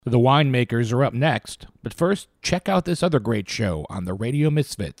The winemakers are up next, but first, check out this other great show on the Radio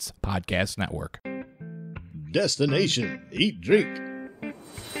Misfits Podcast Network. Destination Eat Drink.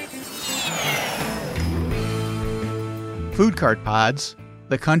 Food Cart Pods,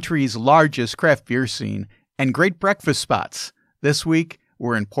 the country's largest craft beer scene, and great breakfast spots. This week,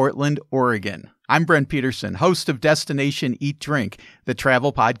 we're in Portland, Oregon. I'm Brent Peterson, host of Destination Eat Drink, the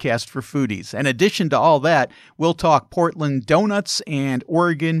travel podcast for foodies. In addition to all that, we'll talk Portland donuts and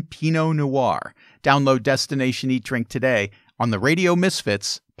Oregon Pinot Noir. Download Destination Eat Drink today on the Radio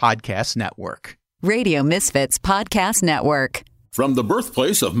Misfits Podcast Network. Radio Misfits Podcast Network. From the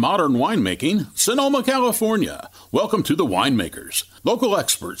birthplace of modern winemaking, Sonoma, California, welcome to The Winemakers. Local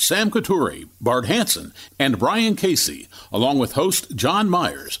experts Sam Coturri, Bart Hansen, and Brian Casey, along with host John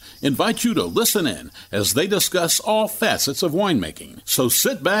Myers, invite you to listen in as they discuss all facets of winemaking. So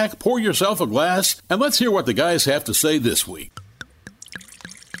sit back, pour yourself a glass, and let's hear what the guys have to say this week.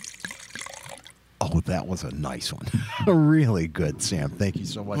 Oh, that was a nice one. Really good, Sam. Thank you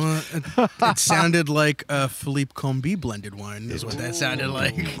so much. Well, it sounded like a Philippe Cambie blended wine is what that sounded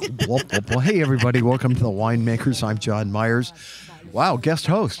like. Well, hey, everybody. Welcome to the Winemakers. I'm John Myers. Wow, guest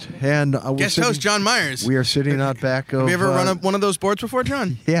host. And host John Myers. We are sitting out back of... Have you ever run up one of those boards before,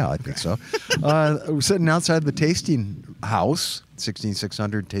 John? Yeah, I think so. We're sitting outside the tasting house,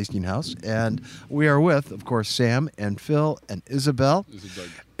 16600 Tasting House, and we are with, of course, Sam and Phil and Isabel.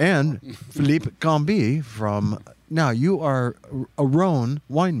 And Philippe Cambie from... Now, you are a Rhone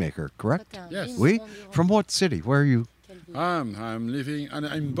winemaker, correct? Yes. Oui? From what city? Where are you? I'm living... And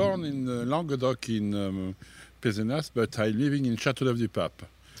I'm born in Languedoc in Pézenas, but I'm living in Châteauneuf-du-Pape,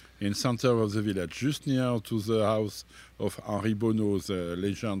 in center of the village, just near to the house of Henri Bonneau, the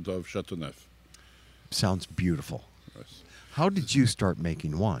legend of Châteauneuf. Sounds beautiful. Yes. How did you start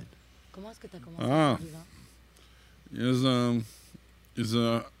making wine? It's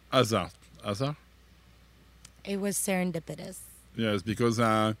hazard. Hazard? It was serendipitous. Yes, because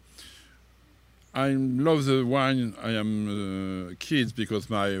I love the wine. I am kids because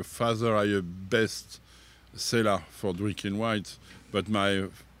my father is a best seller for drinking wine, but my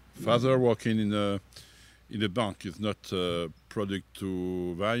father working in a bank is not product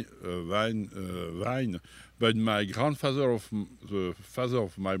to wine, but my grandfather the father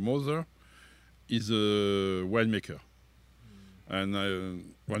of my mother is a winemaker. And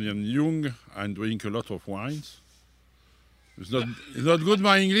when I'm young, I drink a lot of wines. It's not good,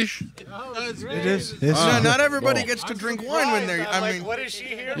 my English? No, it's great. It is. Not everybody gets to drink wine when they're... I mean, what is she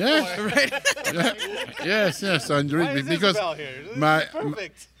here Yeah. for? Right. Yes, I drink because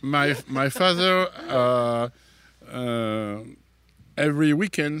my father every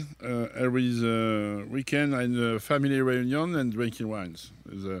weekend and a family reunion and drinking wines.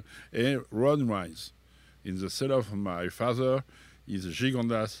 Red wines. In the cellar of my father is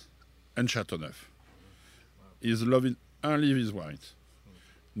Gigondas and Châteauneuf. He's loving only these wines.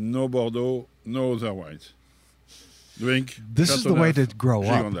 No Bordeaux, no other wines. Drink. This is the way to grow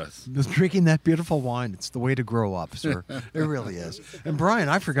Gigondas. up. Just drinking that beautiful wine. It's the way to grow up, sir. It really is. And Brian,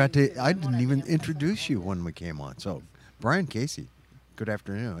 I didn't even introduce you when we came on. So, Brian Casey, good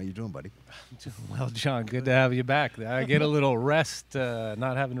afternoon. How you doing, buddy? Well, John, good to have you back. I get a little rest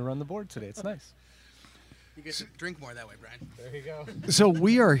not having to run the board today. It's nice. You get to drink more that way, Brian. There you go. So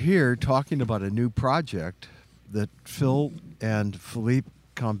we are here talking about a new project that Phil and Philippe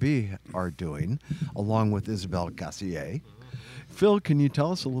Cambie are doing, along with Isabel Gassier. Phil, can you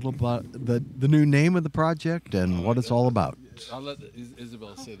tell us a little about the new name of the project and what it's all about? I'll let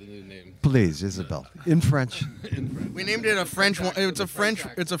Isabel say the new name. Please, Isabel, in French. We named it a French one. It's a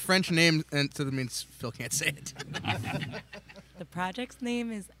French name, and so that means Phil can't say it. The project's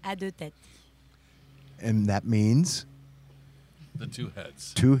name is Deux Tetes. And that means? The two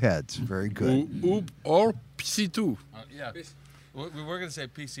heads. Two heads. Very good. Or PC2. Yeah. We were going to say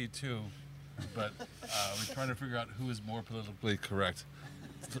PC2, but we're trying to figure out who is more politically correct.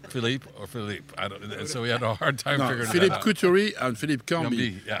 Philippe or Philippe? I don't. And so we had a hard time figuring Philippe that out. Coturri and Philippe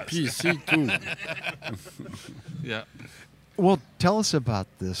Cambie. Yes. PC2. Yeah. Well, tell us about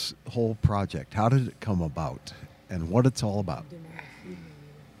this whole project. How did it come about and what it's all about?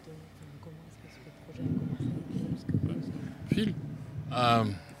 Phil? I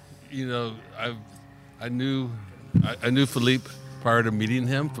knew Philippe prior to meeting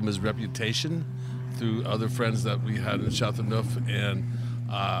him from his reputation through other friends that we had in Châteauneuf and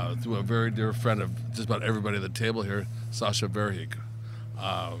through a very dear friend of just about everybody at the table here, Sasha Verheek.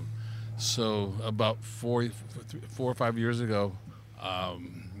 So about 4 or 5 years ago,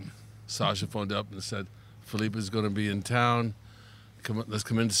 Sasha phoned up and said, Philippe is going to be in town. Let's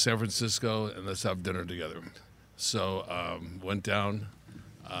come into San Francisco and let's have dinner together. So went down,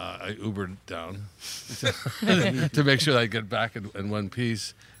 I Ubered down to make sure that I get back in one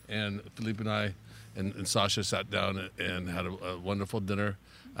piece. And Philippe and I and Sasha sat down and had a wonderful dinner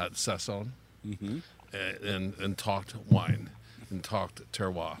at Sasson, and talked wine and talked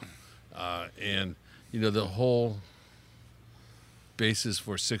terroir. And, the whole basis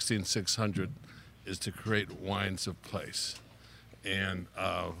for 16600 is to create wines of place. And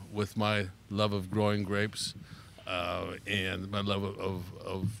with my love of growing grapes and my love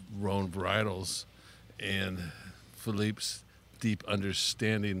of Rhone varietals and Philippe's deep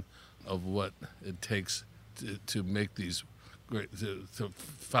understanding of what it takes to make these great, to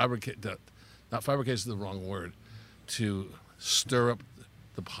fabricate, not fabricate is the wrong word, to stir up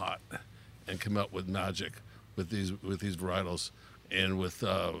the pot and come up with magic with these varietals. And with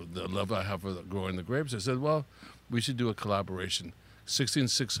the love I have for growing the grapes, I said, well, we should do a collaboration.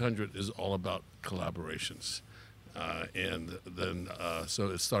 16600 is all about collaborations. And then, so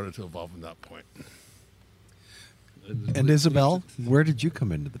it started to evolve from that point. And Isabel, where did you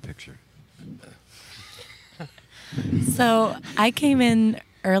come into the picture? So I came in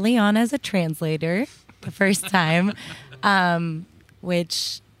early on as a translator the first time,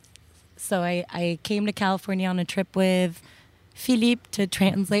 so I came to California on a trip with Philippe to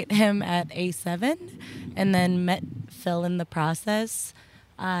translate him at A7, and then met Phil in the process,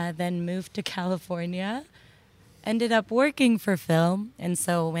 then moved to California, ended up working for Phil, and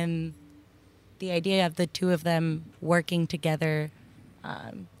so when the idea of the two of them working together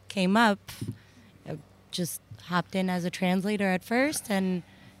came up, I just hopped in as a translator at first, and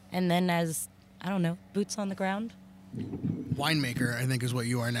then as, I don't know, boots on the ground. Winemaker, I think, is what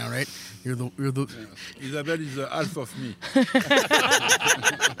you are now, right? You're the. Yeah. Isabel is half of me.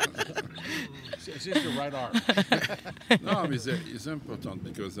 She's your right arm. No, it's important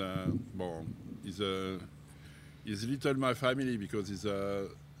because he's little my family because he's a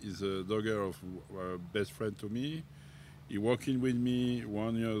daughter of a best friend to me. He working with me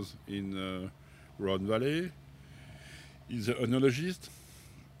 1 year in Rhone Valley. He's an enologist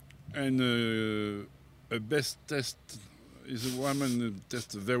and a best test is a woman who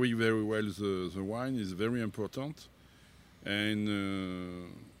tests very, very well the wine is very important. And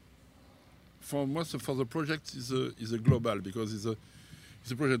for the project is a global because it's a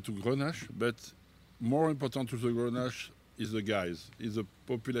project to Grenache, but more important to the Grenache is the guys, is the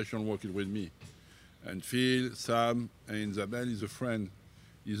population working with me. And Phil, Sam, and Isabel is a friend,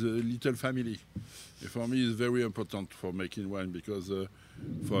 is a little family. And for me, it's very important for making wine because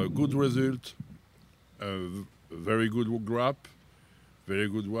for a good result, very good grape, very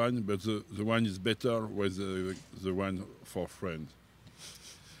good wine, but the wine is better with the wine for friends.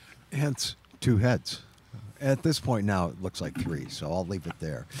 Hence, two heads. At this point now, it looks like three, so I'll leave it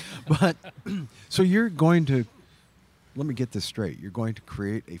there. But so you're going to, let me get this straight. You're going to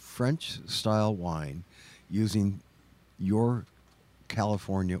create a French-style wine using your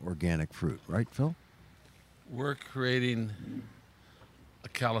California organic fruit, right, Phil? We're creating a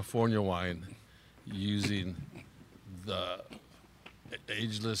California wine using the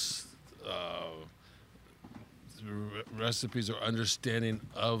ageless recipes or understanding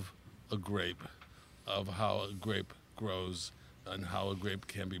of a grape, of how a grape grows and how a grape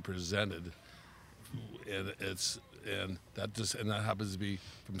can be presented, and that happens to be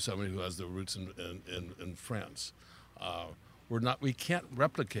from somebody who has their roots in France. We can't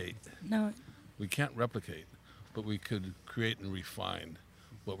replicate. No. We can't replicate, but we could create and refine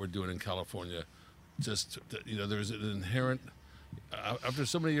what we're doing in California. Just there's an inherent. After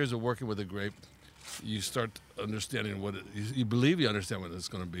so many years of working with a grape, you start understanding you believe you understand what it's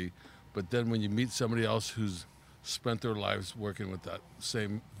going to be, but then when you meet somebody else who's spent their lives working with that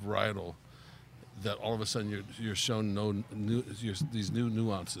same varietal, that all of a sudden you're shown these new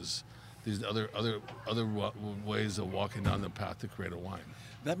nuances, these other ways of walking down the path to create a wine.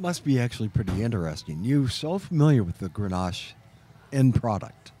 That must be actually pretty interesting. You're so familiar with the Grenache end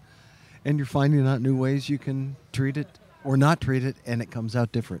product, and you're finding out new ways you can treat it or not treat it, and it comes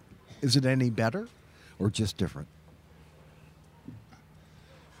out different. Is it any better or just different?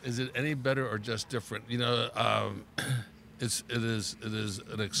 Is it any better or just different? It is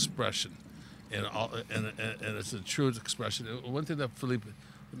an expression, and it's a true expression. One thing that Philippe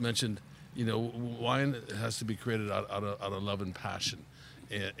mentioned, wine has to be created out of love and passion,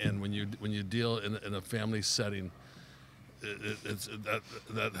 and when you deal in a family setting, it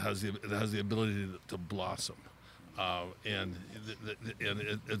has the ability to blossom, and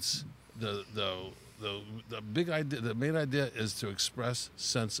it's the big idea. The main idea is to express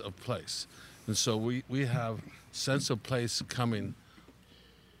sense of place, and so we have sense of place coming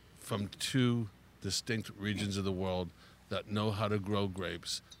from two distinct regions of the world that know how to grow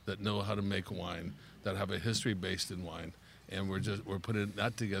grapes, that know how to make wine, that have a history based in wine, and we're putting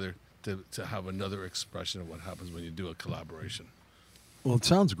that together to have another expression of what happens when you do a collaboration. Well, it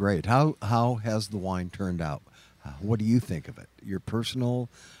sounds great. How has the wine turned out? What do you think of it? Your personal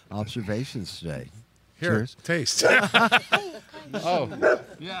observations today. Here, Cheers. taste. Oh,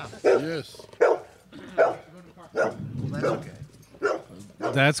 yeah. Yes. That's okay.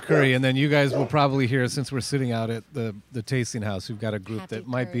 That's curry, and then you guys will probably hear, since we're sitting out at the tasting house, we've got a group Happy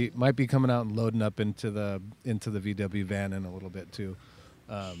that might be coming out and loading up into the VW van in a little bit too.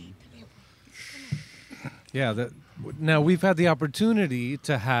 Now we've had the opportunity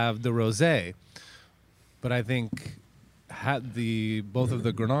to have the rosé, but I think both of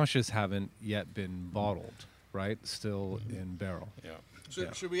the Grenaches haven't yet been bottled, right? Still in barrel. Yeah.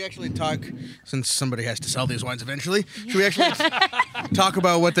 Should we actually talk, since somebody has to sell these wines eventually, should we actually talk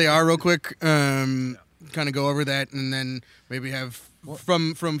about what they are real quick? Kind of go over that, and then maybe have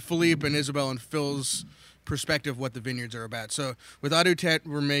from Philippe and Isabel and Phil's perspective what the vineyards are about. So with Deux Tetes,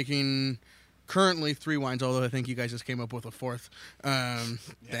 we're making currently 3 wines, although I think you guys just came up with a 4th.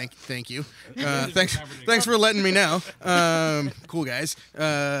 Thank you. Thanks for letting me know. Cool guys.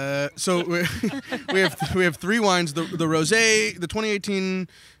 So we have 3 wines. The rosé, the 2018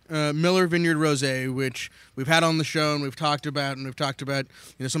 Miller Vineyard Rosé, which we've had on the show and we've talked about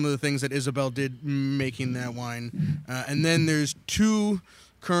some of the things that Isabel did making that wine. And then there's 2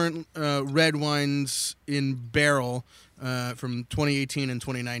 current red wines in barrel from 2018 and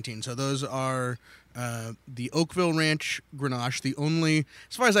 2019. So those are the Oakville Ranch Grenache, the only,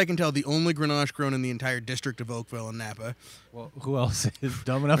 as far as I can tell, the only Grenache grown in the entire district of Oakville and Napa. Well, who else is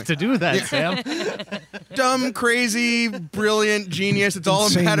dumb enough to do that, Sam? Dumb, crazy, brilliant, genius. It's all a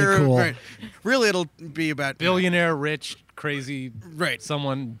Insanely matter cool. of... Right. Really, it'll be about... Billionaire, rich, crazy, right?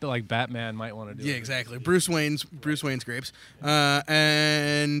 Someone like Batman might want to do. Yeah, exactly. Bruce Wayne's grapes,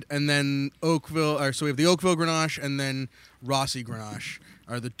 and then Oakville. So we have the Oakville Grenache and then Rossi Grenache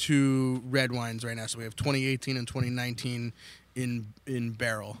are the 2 red wines right now. So we have 2018 and 2019 in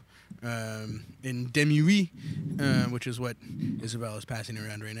barrel, in demi-huit, which is what Isabel is passing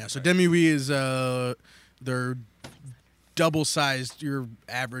around right now. So demi-huit is they're double-sized your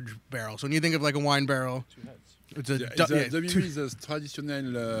average barrel. So when you think of like a wine barrel. It's a demi-huit is a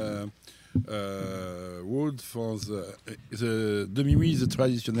traditional wood for the demi-huit is a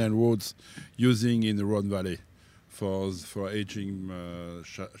traditional woods using in the Rhone Valley for aging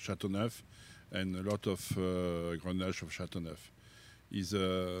Châteauneuf, and a lot of Grenache of Châteauneuf is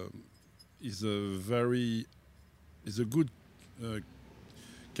a good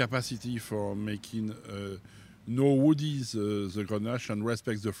capacity for making no woodies the Grenache and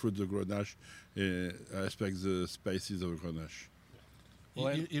respects the fruit of the Grenache, respects the spices of Grenache.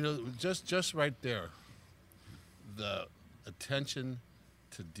 Well, you know, just right there, the attention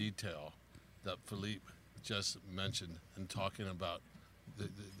to detail that Philippe just mentioned and talking about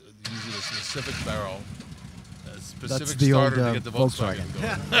using a specific barrel, a specific starter to get the Volkswagen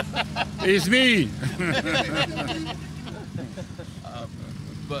going. It's me.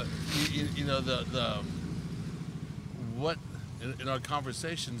 But you know the what in our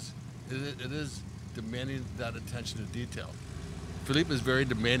conversations it is demanding that attention to detail. Philippe is very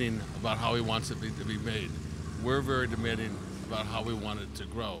demanding about how he wants it to be made. We're very demanding about how we want it to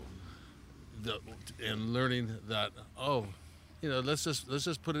grow. And learning that, let's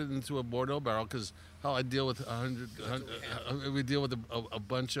just put it into a Bordeaux barrel because how I deal with we deal with a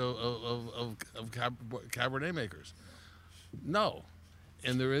bunch of Cabernet makers. No,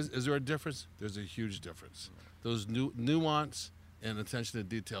 and is there a difference? There's a huge difference. Those nuance and attention to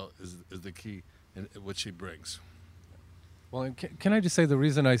detail is the key in which he brings. Well, can I just say the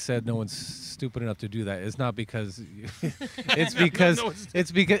reason I said no one's stupid enough to do that is not because it's because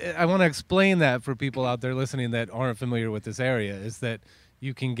I want to explain that for people out there listening that aren't familiar with this area is that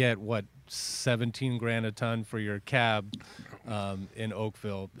you can get 17 grand a ton for your cab in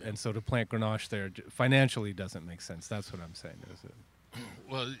Oakville, and so to plant Grenache there financially doesn't make sense. That's what I'm saying. Is it?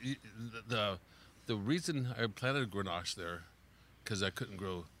 Well, the reason I planted Grenache there because I couldn't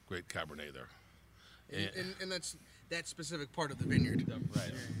grow great Cabernet there, and that's that specific part of the vineyard,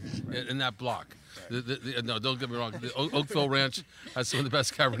 right? In that block. Right. No, don't get me wrong. The Oakville Ranch has some of the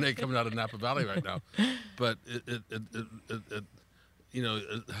best Cabernet coming out of Napa Valley right now, but it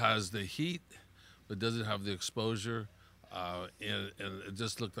has the heat, but doesn't have the exposure, and it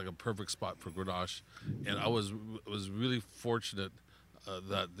just looked like a perfect spot for Grenache. And I was really fortunate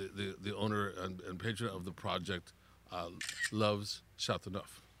that the owner and patron of the project loves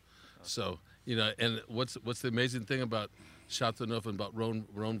Châteauneuf. So. And what's the amazing thing about Châteauneuf and about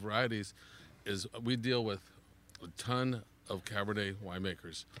Rhone varieties is we deal with a ton of Cabernet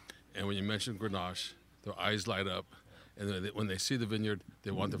winemakers, and when you mention Grenache, their eyes light up. And then when they see the vineyard,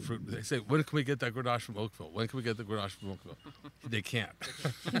 they want the fruit. They say, when can we get that Grenache from Oakville? When can we get the Grenache from Oakville? They can't.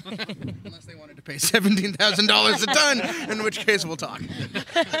 Unless they wanted to pay $17,000 a ton, in which case we'll talk.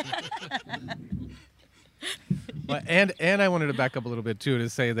 Well, and I wanted to back up a little bit, too, to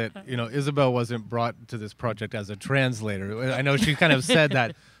say that, Isabel wasn't brought to this project as a translator. I know she kind of said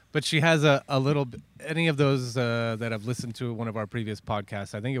that, but she has a little bit. Any of those that have listened to one of our previous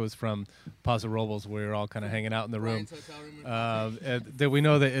podcasts, I think it was from Paso Robles, where we were all kind of hanging out in the room, that we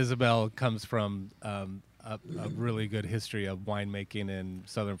know that Isabel comes from a really good history of winemaking in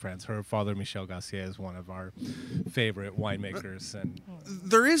southern France. Her father, Michel Gassier, is one of our favorite winemakers. And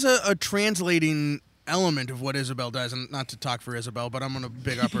there is a translating element of what Isabel does, and not to talk for Isabel, but I'm going to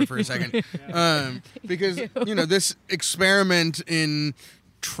big up her for a second. Because, this experiment in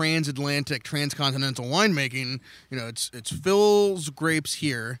transatlantic, transcontinental winemaking, it's Phil's grapes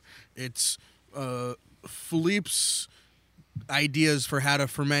here, it's Philippe's ideas for how to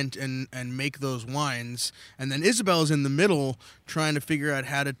ferment and make those wines, and then Isabel's in the middle trying to figure out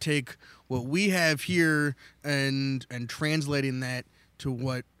how to take what we have here and translating that to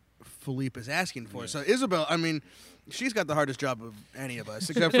what Philippe is asking for. So Isabel, she's got the hardest job of any of us,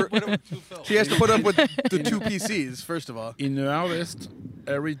 except for she has to put up with the two PCs, first of all. In the harvest,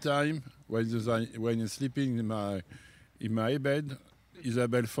 every time when I'm sleeping in my bed,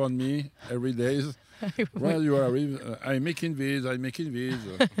 Isabel phone me every day. Well, you are. I'm making this.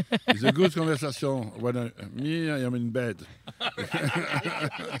 It's a good conversation. When I am in bed.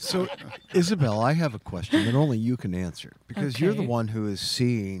 So, Isabel, I have a question that only you can answer, because you're the one who is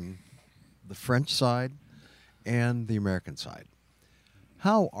seeing the French side and the American side.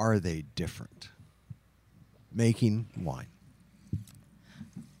 How are they different making wine?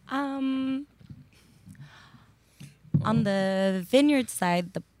 On the vineyard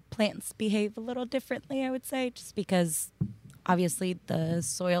side, the plants behave a little differently, I would say, just because obviously the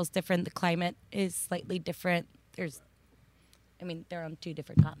soil's different, the climate is slightly different. They're on two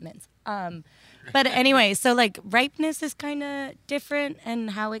different continents. But anyway, so like ripeness is kind of different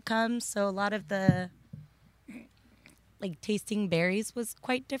and how it comes. So a lot of the tasting berries was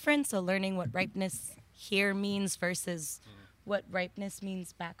quite different. So learning what ripeness here means versus what ripeness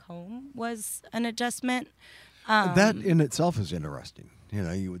means back home was an adjustment. That in itself is interesting.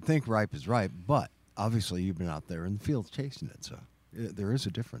 You would think ripe is ripe, but obviously you've been out there in the fields tasting it, so there is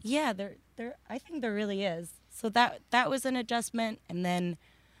a difference. Yeah, I think there really is. So that was an adjustment, and then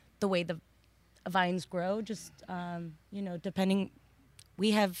the way the vines grow, just depending.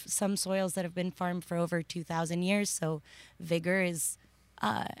 We have some soils that have been farmed for over 2,000 years, so vigor is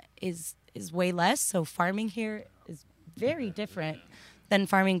way less. So farming here is very different than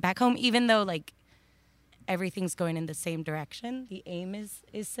farming back home, even though everything's going in the same direction. The aim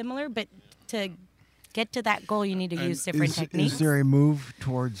is similar, but to get to that goal, you need to use different techniques. Is there a move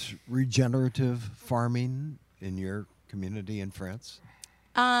towards regenerative farming in your community in France?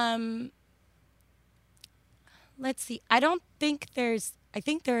 Let's see. I don't think there's. I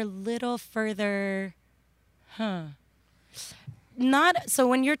think they're a little further. Not so.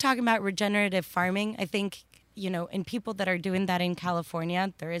 When you're talking about regenerative farming, I think in people that are doing that in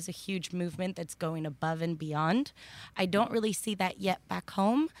California, there is a huge movement that's going above and beyond. I don't really see that yet back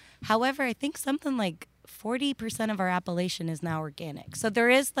home. However, I think something like 40% of our appellation is now organic. So there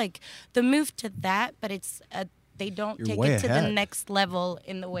is the move to that, but it's they don't You're take way it to ahead. the next level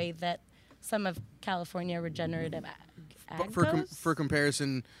in the way that some of California regenerative ag goes. For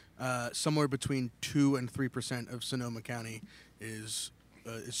comparison, somewhere between 2 and 3% of Sonoma County is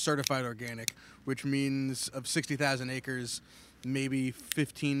certified organic, which means of 60,000 acres, maybe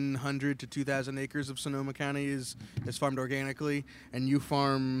 1,500 to 2,000 acres of Sonoma County is farmed organically, and you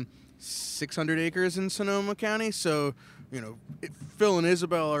farm 600 acres in Sonoma County. So, Phil and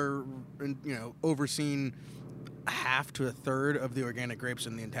Isabel are, overseeing half to a third of the organic grapes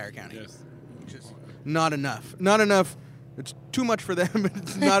in the entire county. Yes. Which is not enough. Not enough. It's too much for them, but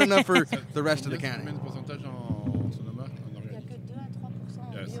it's not enough for the rest of the county.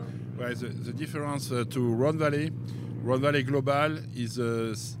 Yes. Well, the difference to Rhone Valley Global is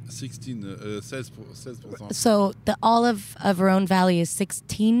 16%. So the olive of Rhone Valley is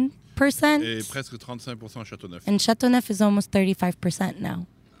 16%. Et presque 35% Châteauneuf. And Châteauneuf is almost 35% now.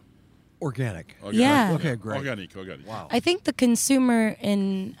 Organic. Yeah. Okay, great. Organic. Wow. I think the consumer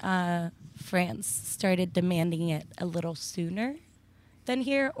in France started demanding it a little sooner than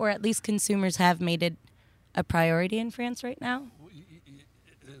here, or at least consumers have made it a priority in France right now.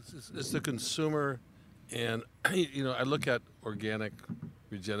 It's the consumer, and I look at organic,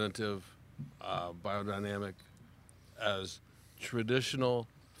 regenerative, biodynamic, as traditional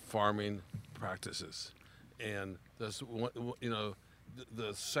farming practices. And that's,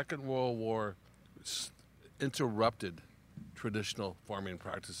 the Second World War interrupted traditional farming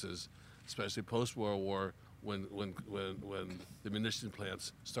practices, especially post-World War when the munition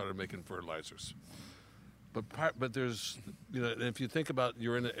plants started making fertilizers. But there's, if you think about,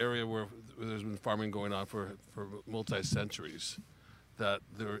 you're in an area where there's been farming going on for multi-centuries, that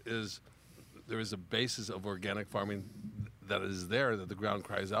there is a basis of organic farming that is there, that the ground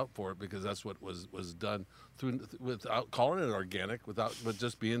cries out for it, because that's what was done without calling it organic, but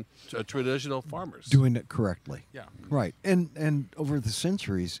just being traditional farmers doing it correctly. Yeah, right. And over the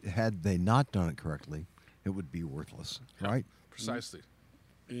centuries, had they not done it correctly, it would be worthless. Yeah, right. Precisely.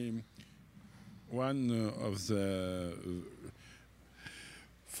 One of the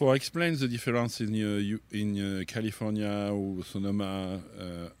for explain the difference in California or Sonoma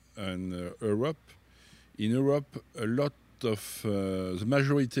and Europe. In Europe, a lot of the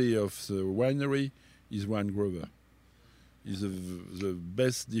majority of the winery is wine grower. Is the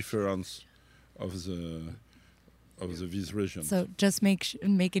best difference of this region. So just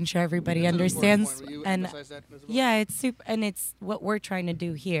making sure everybody understands, and yeah, it's super, and it's what we're trying to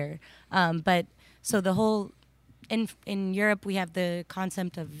do here. But so the whole in Europe we have the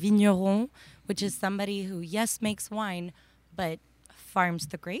concept of vigneron, which is somebody who makes wine, but farms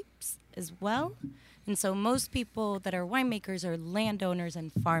the grapes as well. And so most people that are winemakers are landowners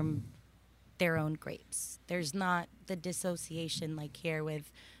and farm their own grapes. There's not the dissociation like here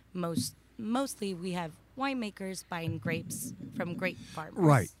with mostly we have winemakers buying grapes from grape farmers.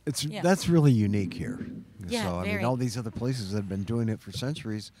 Right. That's really unique here. Yeah, so very. all these other places that have been doing it for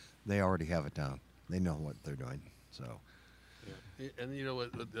centuries, they already have it down. They know what they're doing. So. Yeah. And you know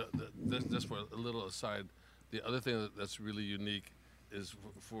what? Just for a little aside, the other thing that's really unique is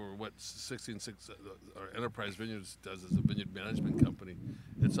for what 166 our Enterprise Vineyards does as a vineyard management company.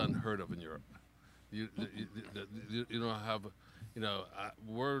 It's unheard of in Europe. You don't have,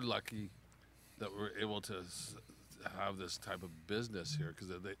 we're lucky that we're able to have this type of business here, because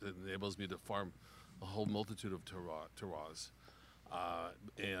it enables me to farm a whole multitude of terroirs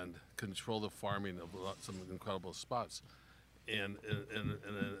and control the farming of some incredible spots. And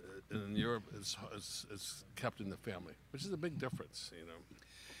in Europe, it's kept in the family, which is a big difference,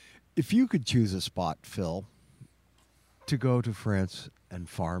 If you could choose a spot, Phil, to go to France and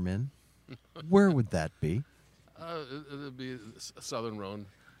farm in, where would that be? It would be Southern Rhone.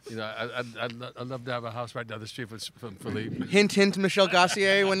 I'd love to have a house right down the street from Philippe. Hint, hint, Michel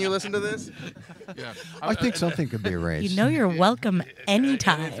Gassier, when you listen to this. Yeah, I think something could be arranged. You're welcome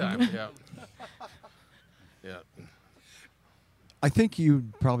anytime. Yeah. Yeah. I think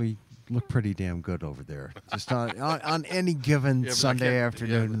you'd probably look pretty damn good over there, just on any given Sunday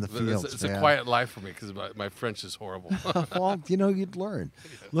afternoon in the fields. It's a quiet life for me because my French is horrible. Well, you'd learn.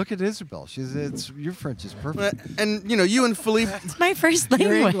 Look at Isabel. Your French is perfect. And you and Philippe. It's my first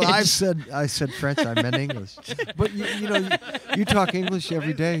language. I said French. I meant English. But you talk English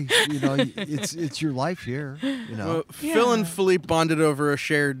every day. It's your life here. Phil and Philippe bonded over a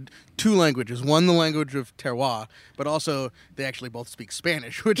shared two languages. One, the language of terroir, but also they actually both speak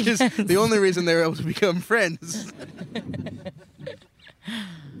Spanish, which is the only reason they were able to become friends.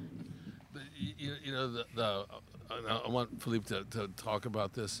 I want Philippe to talk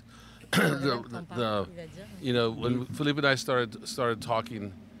about this. When Philippe and I started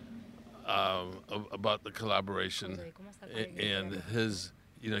talking about the collaboration, and his,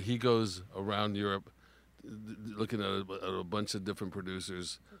 he goes around Europe looking at a bunch of different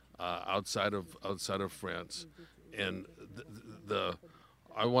producers outside of France, and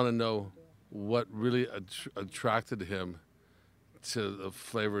I want to know what really attracted him to the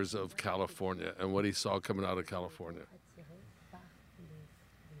flavors of California and what he saw coming out of California.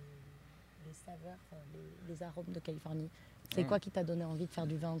 Les arômes de Californie. C'est quoi qui t'a donné envie de faire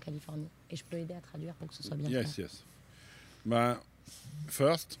du vin en Californie? Et je peux aider à traduire pour que ce soit bien clair. Yes.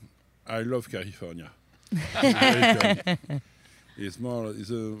 First, I love California.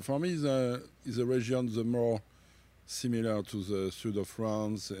 For me, is a region the more similar to the south of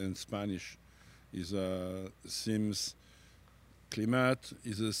France and Spanish. Seems climate,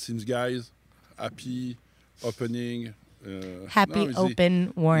 seems guys happy, opening.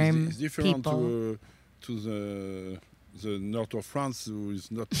 Open, warm it's different people. To the north of France, who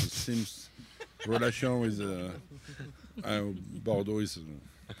is not seems relation with Bordeaux is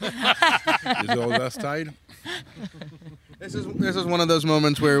the other style. This is one of those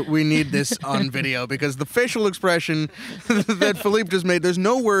moments where we need this on video, because the facial expression that Philippe just made, there's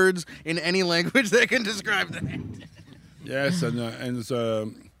no words in any language that can describe that. Yes, and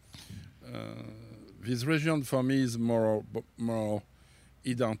this region for me is more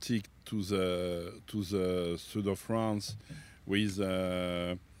identical to the sud of France, with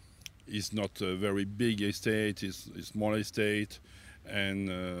it's not a very big estate, it's a small estate, and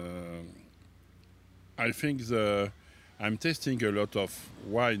I think I'm tasting a lot of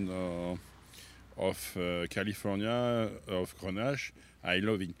wine of California, of Grenache. I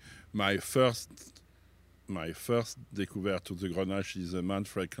love it. My first découverte to the Grenache is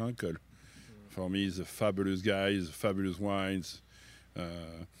Manfred Krankel. For me, he's a fabulous guy, he's fabulous wines.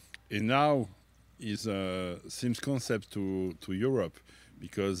 And now is seems concept to Europe,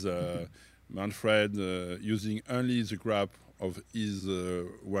 because Manfred using only the grape of his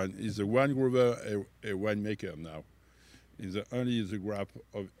wine. He's a wine grower, a winemaker now. He's only the grape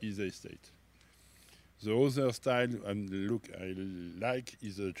of his estate. The other style and look I like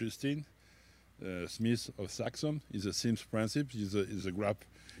is Justin Smith of Saxon. Is the same principle. Is a grape.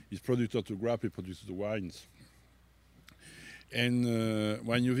 He's producer to grape. He produces the wines. And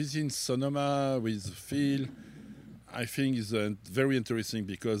when you visit Sonoma with Phil, I think is very interesting,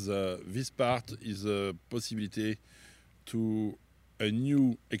 because this part is a possibility to a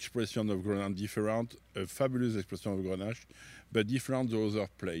new expression of Grenache, different, a fabulous expression of Grenache, but different the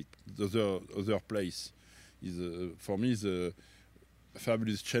other place. Is for me is a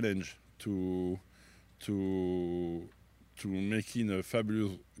fabulous challenge to making a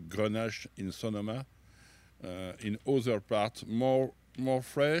fabulous Grenache in Sonoma. In other parts, more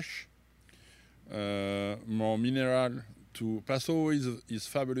fresh, more mineral. To Paso is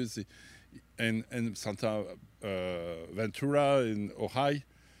fabulous, and Santa Ventura in Ohio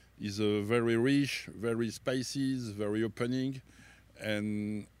is very rich, very spicy, very opening,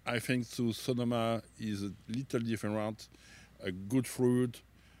 and I think to Sonoma is a little different, a good fruit,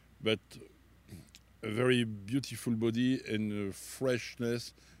 but a very beautiful body and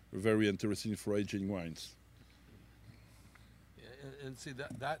freshness, very interesting for aging wines. And see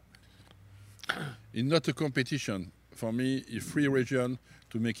that it's not a competition for me. A free region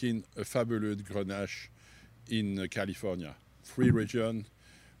to making a fabulous Grenache in California. Free region,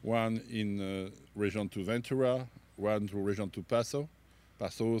 one in region to Ventura, one to region to Paso,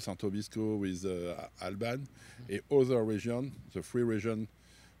 Santo Obispo with Alban, a other region, the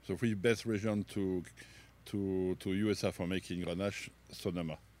free best region to USA for making Grenache,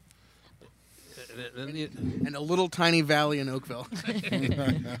 Sonoma. And a little tiny valley in Oakville.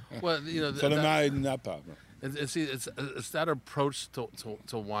 Well, you know, Sonoma and Napa. And see, it's that approach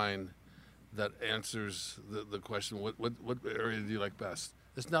to wine that answers the question: what area do you like best?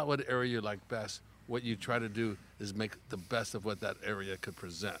 It's not what area you like best. What you try to do is make the best of what that area could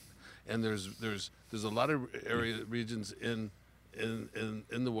present. And there's a lot of regions in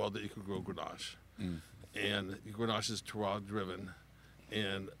the world that you could grow Grenache, and Grenache is terroir driven.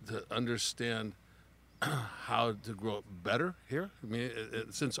 And to understand how to grow it better here. I mean,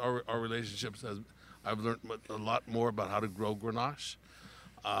 since our relationships, I've learned a lot more about how to grow Grenache.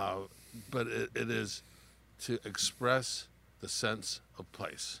 But it is to express the sense of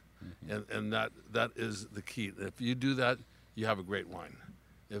place, and that is the key. If you do that, you have a great wine.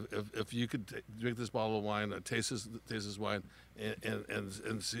 If you could drink this bottle of wine, taste this wine,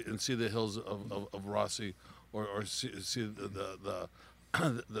 and see the hills of Rossi, or see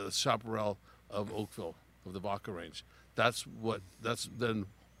the chaparral of Oakville, of the Vaca range. Then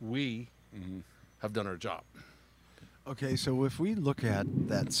we have done our job. Okay, so if we look at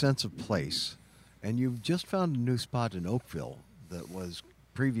that sense of place, and you've just found a new spot in Oakville that was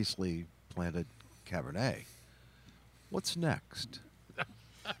previously planted Cabernet, what's next?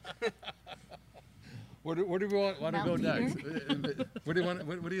 Where do we want to go next? What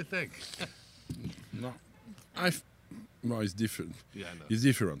do you think? No, it's different. Yeah, I know. It's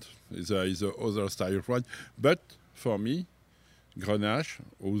different. It's a other style of wine. But for me, Grenache,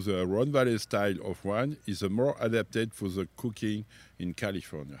 or the Rhone Valley style of wine, is more adapted for the cooking in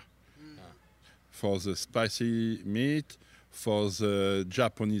California. For the spicy meat, for the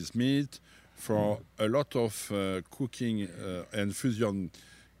Japanese meat, for a lot of cooking and fusion.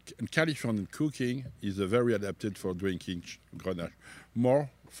 Californian cooking is very adapted for drinking Grenache, more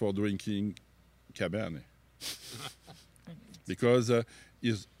for drinking Cabernet. Because the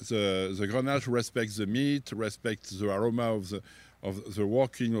Grenache respects the meat, respects the aroma of the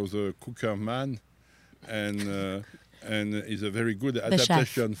working of the cooker man, and is a very good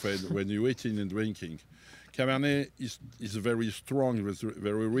adaptation for when you eating and drinking. Cabernet is very strong,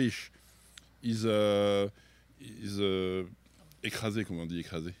 very rich. Is écrasé, comment on dit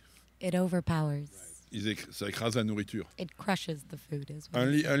écrasé? It overpowers. Ça écrase la nourriture. It crushes the food as well.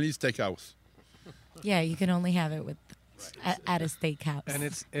 Only steakhouse. Yeah, you can only have it with at a steakhouse. And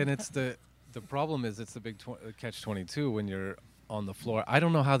it's the The problem is it's the big catch-22 when you're on the floor. I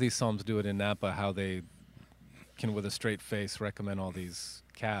don't know how these Psalms do it in Napa, how they can, with a straight face, recommend all these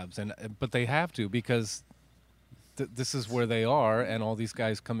cabs, but they have to because this is where they are, and all these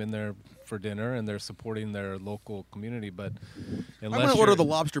guys come in there for dinner, and they're supporting their local community. But I'm going to order the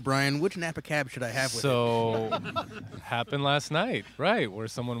lobster, Brian. Which Napa cab should I have with it? Happened last night, right, where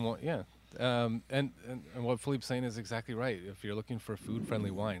someone and what Philippe's saying is exactly right. If you're looking for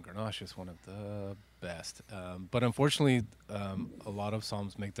food-friendly wine, Grenache is one of the best. But unfortunately, a lot of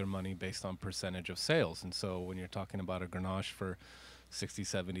Psalms make their money based on percentage of sales. And so when you're talking about a Grenache for $60,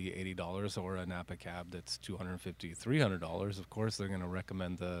 $70, $80, or a Napa cab that's $250, $300, of course they're going to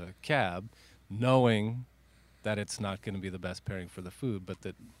recommend the cab, knowing that it's not going to be the best pairing for the food, but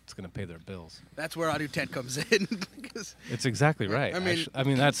that it's going to pay their bills. That's where Deux Tetes comes in. It's exactly right. I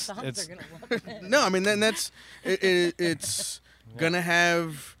mean that's it's. No, I mean then it's going to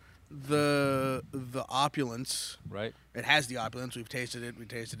have the opulence. Right. It has the opulence. We've tasted it.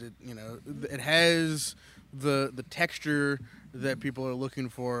 You know, it has the texture that people are looking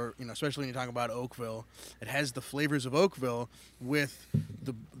for, you know, especially when you talk about Oakville. It has the flavors of Oakville with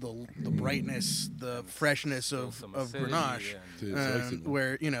the brightness, the freshness of Grenache,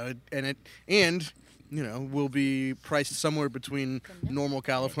 where, you know, and you know, will be priced somewhere between normal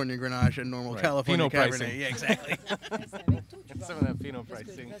California Grenache and normal California Pinot Cabernet. pricing. Yeah, exactly. Some of that Pinot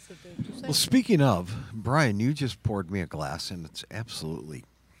pricing. Well, speaking of, Brian, you just poured me a glass, and it's absolutely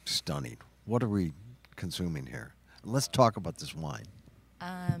stunning. What are we consuming here? Let's talk about this wine.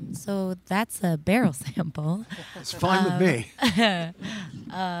 So that's a barrel sample. It's fine with me.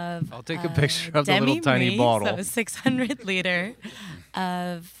 I'll take a picture of the little tiny bottle. So 600 liter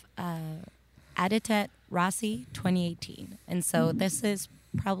of Deux Tetes Rossi 2018. And so this is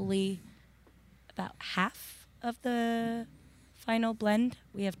probably about half of the final blend.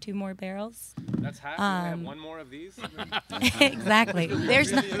 We have 2 more barrels. That's half. I have 1 more of these. Exactly.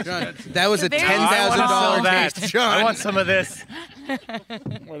 There's John, that was a $10,000 taste. John, I want some of this.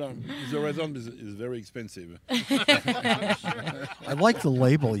 Well, the raisin is very expensive. I like the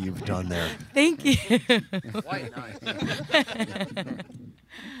label you've done there. Thank you. Quite nice.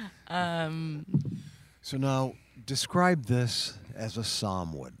 So now, describe this as a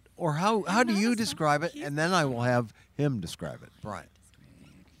psalm would. Or how do you describe it? And then I will have him describe it. Brian.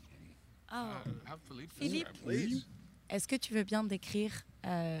 Philippe, est-ce que tu veux bien décrire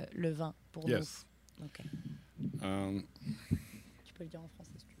le vin pour nous? Yes. Okay. Tu peux le dire en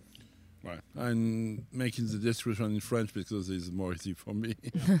français si tu veux. Right. I'm making the description in French because it's more easy for me.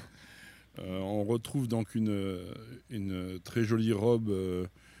 On retrouve donc une très jolie robe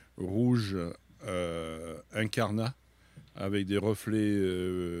rouge incarnat avec des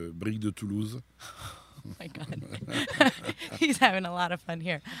reflets briques de Toulouse. Oh my God. He's having a lot of fun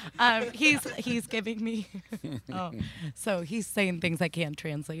here. He's giving me so he's saying things I can't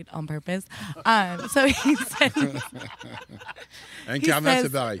translate on purpose. So he said Incarnat,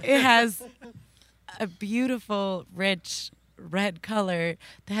 c'est pareil. It has a beautiful, rich red color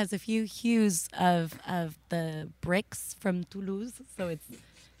that has a few hues of the bricks from Toulouse. So it's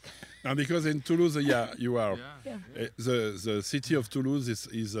and because in Toulouse, you are. Yeah. The city of Toulouse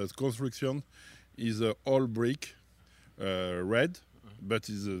is a construction is all brick, red, but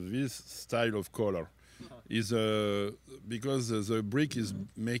is this style of color. Is because the brick is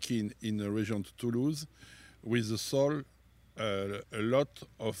making in the region of Toulouse with the soil a lot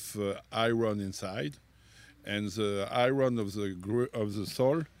of iron inside, and the iron of the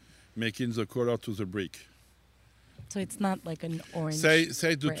soil making the color to the brick. So it's not like an orange. Say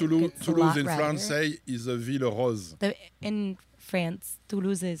the brick. Toulouse in France is a ville rose. In France,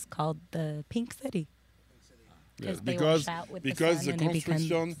 Toulouse is called the Pink City. Yes, They because wash out with the sun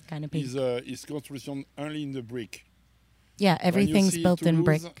construction kind of pink. is construction only in the brick. Yeah, everything's built in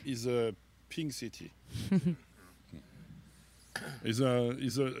brick. Is a pink city. is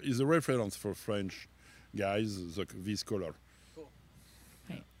a reference for French guys. This color. Cool.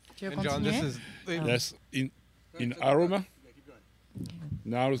 Right. And John, this is yes in aroma.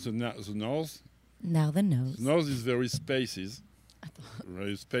 Now the nose. Now the nose. The nose is very spaces.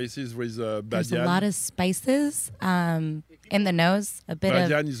 Very spaces with Badian. There's a lot of spices in the nose. A bit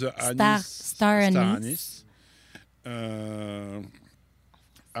Badian of is anise, star anise.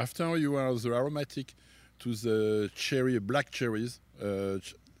 After you are the aromatic to the black cherries,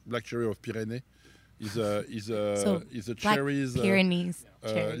 black cherry of Pyrenees is a cherries, Pyrenees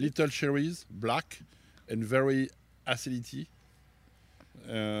little cherries, black and very acidity.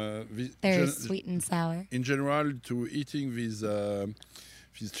 They're sweet and sour. In general, to eating these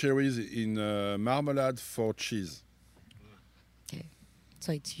cherries in marmalade for cheese. Okay,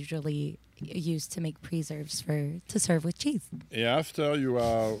 so it's usually used to make preserves to serve with cheese. Et after you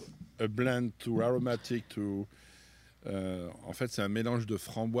are a blend to aromatic to en fait c'est un mélange de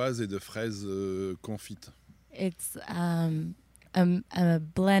framboises et de fraises confites. It's a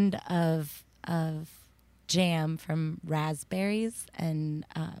blend of jam from raspberries and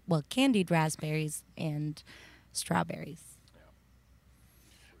candied raspberries and strawberries.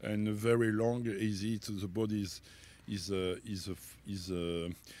 And very long, easy to the body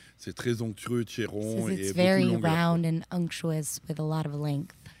c'est très onctueux, très rond et it's beaucoup very de longueur. round and unctuous with a lot of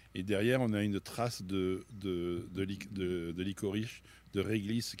length. Et derrière, on a une trace de licorice, de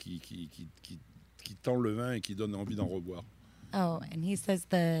réglisse qui tend le vin et qui donne envie d'en reboire. Oh, and he says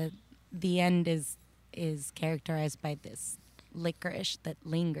the end is characterized by this licorice that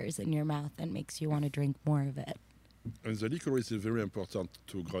lingers in your mouth and makes you want to drink more of it. And the licorice is very important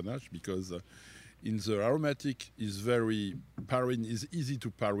to Grenache because in the aromatic is easy to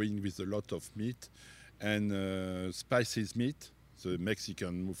pairing with a lot of meat and spices meat, the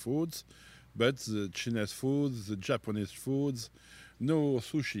Mexican foods, but the Chinese foods, the Japanese foods, no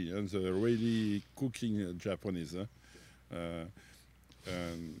sushi, and the really cooking Japanese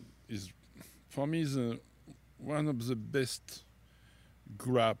is for me one of the best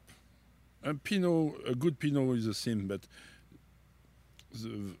grab. A good Pinot is the same, but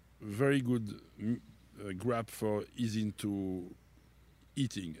the very good grab for easy to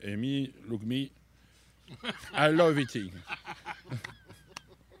eating. And me, look me, I love eating.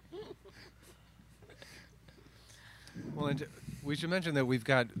 Well, and we should mention that we've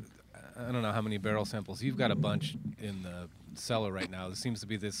got, I don't know how many barrel samples. You've got a bunch in the cellar right now. It seems to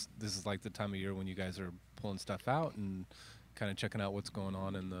be this is like the time of year when you guys are pulling stuff out and kind of checking out what's going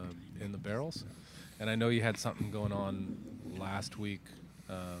on in the barrels. And I know you had something going on last week.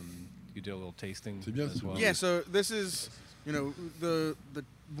 You did a little tasting as well. Yeah, so this is, the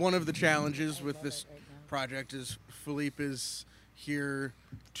one of the challenges with this project is Philippe is here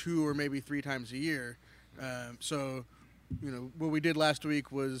 2 or maybe 3 times a year. So, what we did last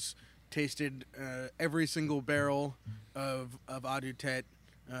week was tasted every single barrel of Deux Tetes,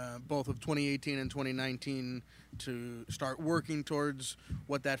 both of 2018 and 2019, to start working towards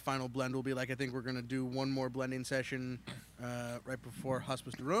what that final blend will be like. I think we're going to do one more blending session right before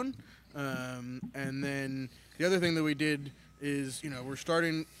Hospice du Rhône. And then the other thing that we did is, we're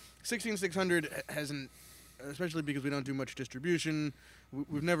starting 16600 hasn't, especially because we don't do much distribution,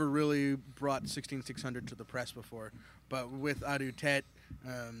 we've never really brought 16600 to the press before. But with Deux Tetes,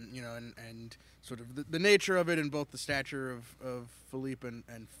 and sort of the nature of it and both the stature of Philippe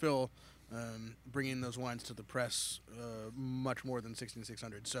and Phil, bringing those wines to the press much more than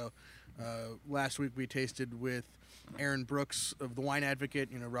 16600. So last week we tasted with Erin Brooks of The Wine Advocate,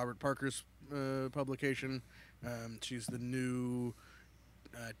 Robert Parker's publication. She's the new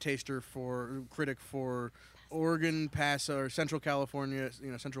critic for Oregon, Paso, or Central California,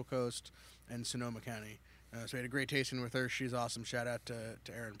 Central Coast, and Sonoma County. So we had a great tasting with her. She's awesome. Shout out to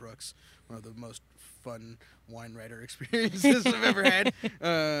Erin Brooks, one of the most fun wine writer experiences I've ever had.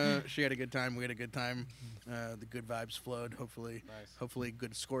 She had a good time. We had a good time. The good vibes flowed. Hopefully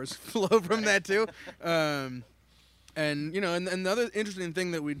good scores flow from that too. And the other interesting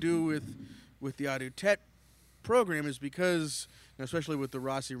thing that we do with the Deux Tetes program is because, especially with the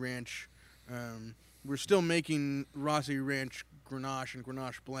Rossi Ranch, we're still making Rossi Ranch Grenache and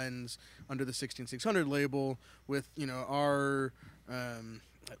Grenache blends under the 16600 label with, our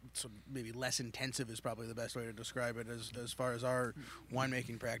so maybe less intensive is probably the best way to describe it as far as our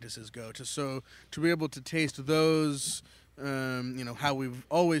winemaking practices go. To be able to taste those, how we've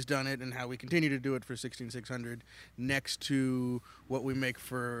always done it and how we continue to do it for 16600 next to what we make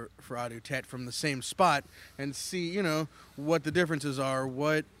for Deux Tetes from the same spot and see, what the differences are,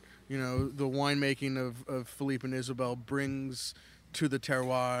 what the winemaking of Philippe and Isabel brings to the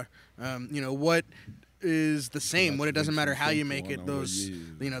terroir. What is the same. What it doesn't matter how you make it. Those,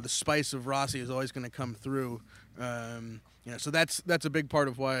 the spice of Rossi is always going to come through. So that's a big part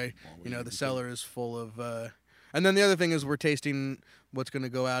of why the cellar is full of. And then the other thing is we're tasting what's going to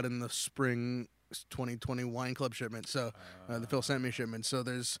go out in the spring 2020 wine club shipment. So the Phil sent me shipment. So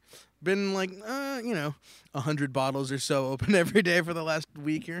there's been 100 bottles or so open every day for the last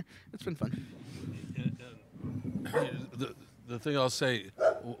week here. It's been fun. The thing I'll say,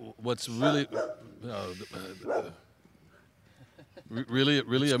 what's really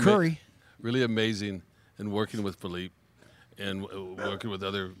really amazing in working with Philippe and working with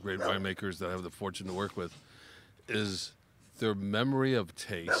other great winemakers that I have the fortune to work with is their memory of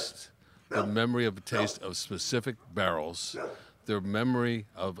taste, the memory of taste of specific barrels, their memory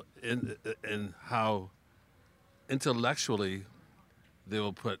of in how intellectually they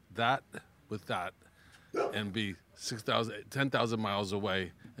will put that with that and be 10,000 miles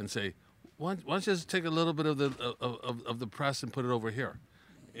away and say, why don't you just take a little bit of the press and put it over here,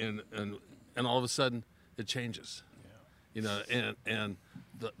 and all of a sudden it changes, and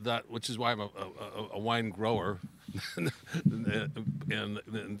that which is why I'm a wine grower, and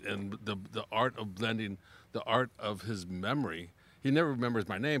the art of blending, the art of his memory. He never remembers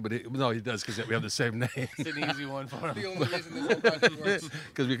my name, but he does because we have the same name. It's an easy one for him. The only reason this whole project works.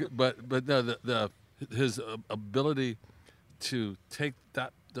 But no, his ability to take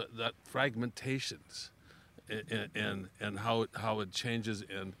that fragmentations and how it changes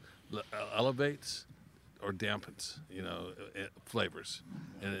and elevates or dampens, flavors,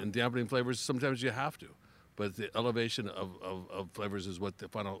 and dampening flavors sometimes you have to, but the elevation of flavors is what the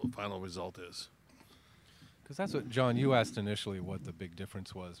final result is. Because that's what, John, you asked initially what the big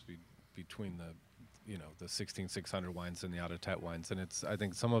difference was between the 16600 wines and the Deux Tetes wines, and I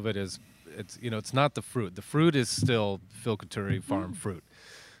think some of it is it's not the fruit. The fruit is still Phil Coturri farm fruit.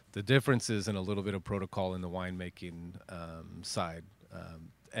 The difference is in a little bit of protocol in the winemaking side,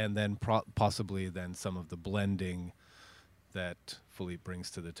 and then possibly then some of the blending that Philippe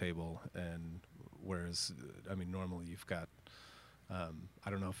brings to the table. And whereas normally you've got I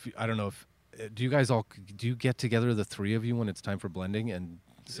don't know if do you get together, the three of you, when it's time for blending and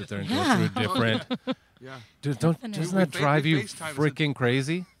sit there and go through different? Yeah. Doesn't that drive you freaking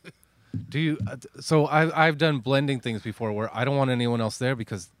crazy? Do you? So I've done blending things before where I don't want anyone else there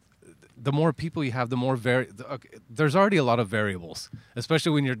because the more people you have, the more there's already a lot of variables,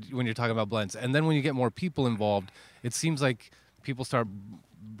 especially when you're talking about blends. And then when you get more people involved, it seems like people start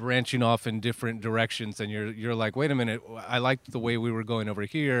branching off in different directions, and you're like, wait a minute, I liked the way we were going over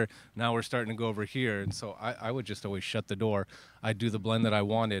here, now we're starting to go over here. And so I would just always shut the door. I'd do the blend that I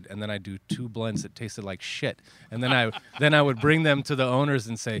wanted, and then I'd do two blends that tasted like shit, and then I would bring them to the owners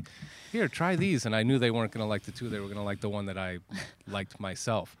and say, here, try these. And I knew they weren't going to like the two, they were going to like the one that I liked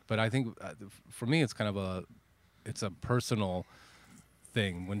myself. But I think for me it's kind of it's a personal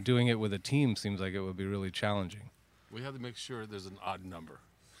thing. When doing it with a team seems like it would be really challenging. We have to make sure there's an odd number.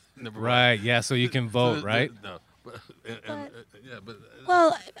 Right, yeah, so you can vote, right? No,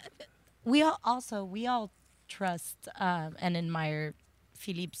 well, we all trust and admire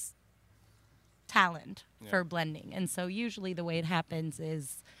Philippe's talent for blending, and so usually the way it happens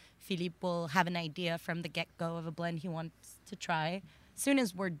is Philippe will have an idea from the get-go of a blend he wants to try. As soon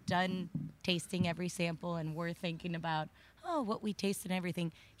as we're done tasting every sample and we're thinking about what we taste and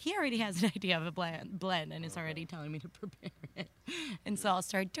everything, he already has an idea of a blend and is already telling me to prepare it. And so I'll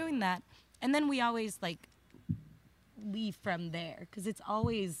start doing that. And then we always leave from there because it's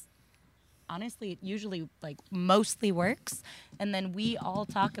always, honestly, it usually mostly works. And then we all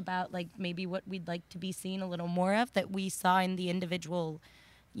talk about maybe what we'd like to be seeing a little more of that we saw in the individual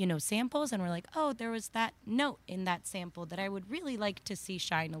samples, and we're like, there was that note in that sample that I would really like to see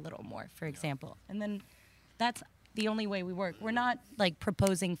shine a little more, for example. And then that's the only way we work. We're not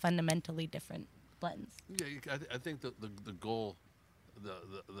proposing fundamentally different blends. Yeah, I think the goal, the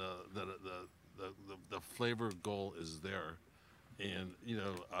flavor goal is there, and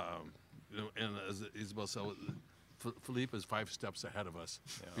and as Isabel said, Philippe is 5 steps ahead of us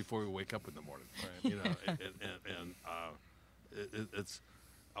before we wake up in the morning. Right. It's.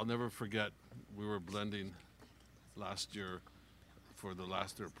 I'll never forget. We were blending last year for the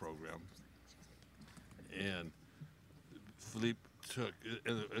last year program, and Philippe took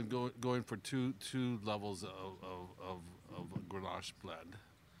and going for two levels of Grenache blend.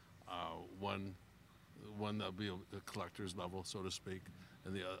 One that'll be a collector's level, so to speak,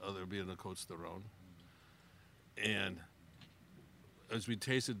 and the other being a Côtes de Rhône. And as we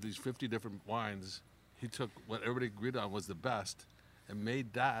tasted these 50 different wines, he took what everybody agreed on was the best and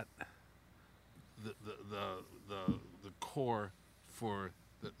made that the core for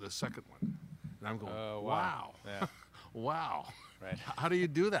the second one. And I'm going, wow. Yeah. Wow. Right. How do you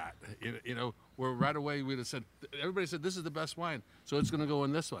do that? Where right away we'd have said, everybody said this is the best wine, so it's going to go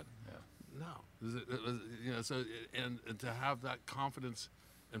in this one. Yeah. No. So and to have that confidence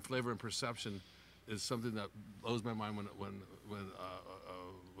and flavor and perception is something that blows my mind when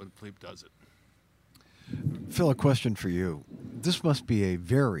Philippe does it. Phil, a question for you. This must be a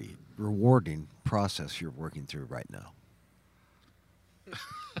very rewarding process you're working through right now.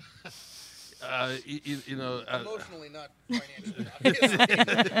 Emotionally, not financially.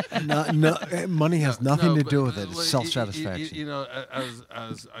 No, money has nothing to do with it. It's self-satisfaction.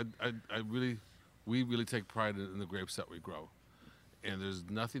 We really take pride in the grapes that we grow, and there's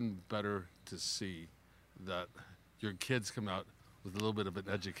nothing better to see that your kids come out with a little bit of an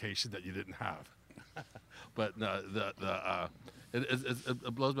education that you didn't have. But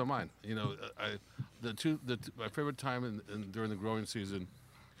It blows my mind. You know, my favorite time during the growing season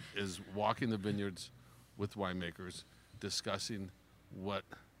is walking the vineyards with winemakers, discussing what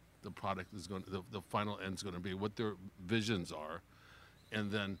the product is going, the final end is going to be, what their visions are,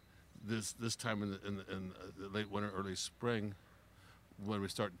 and then this time in the late winter, early spring, when we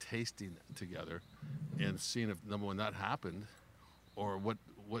start tasting together and seeing if number one that happened, or what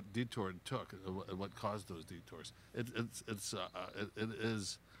detour it took, and what caused those detours. It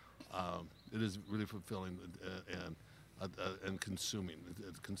is really fulfilling and consuming.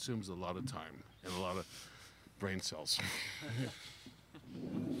 It consumes a lot of time and a lot of brain cells.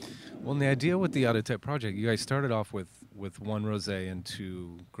 Well, and the idea with the Deux Tetes project, you guys started off with one rosé and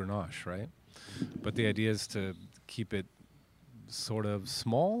two Grenache, right? But the idea is to keep it sort of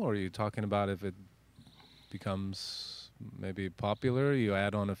small, or are you talking about if it becomes maybe popular, you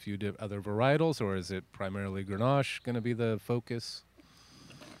add on a few other varietals, or is it primarily Grenache going to be the focus?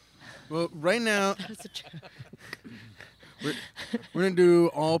 Well, right now, we're going to do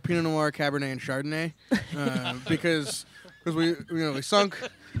all Pinot Noir, Cabernet, and Chardonnay because we sunk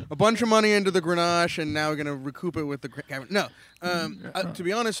a bunch of money into the Grenache, and now we're going to recoup it with the Cabernet. No, to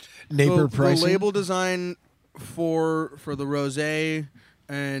be honest, Neighbor the pricing? label design for the rosé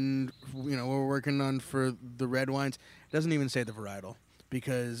and what we're working on for the red wines doesn't even say the varietal,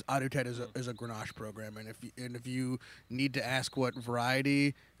 because Deux Tetes is a Grenache program, and if you need to ask what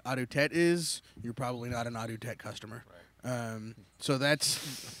variety Deux Tetes is, you're probably not an Deux Tetes customer. Right. So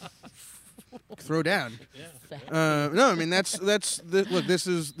that's throw down. Yeah. No, I mean that's look. This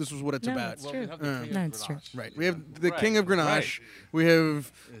is what it's about. It's true. No, it's true. Right. We have the King of Grenache. Right. We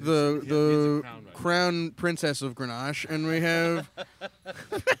have the crown princess of Grenache, and we have.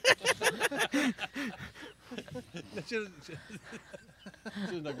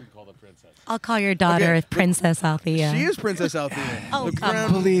 She's not going to call the princess. I'll call your daughter Princess Althea. She is Princess Althea. Oh, the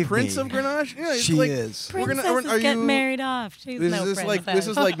crown Believe prince me. of Grenache. Yeah, She is. Princesses get married off. She's no princess. This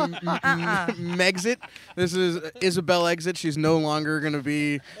is like Megxit. This is Isabel Exit. She's no longer going to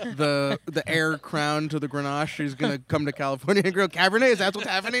be the heir crown to the Grenache. She's going to come to California and grow Cabernet. Is that what's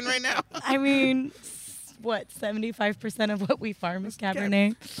happening right now? I mean, what, 75% of what we farm is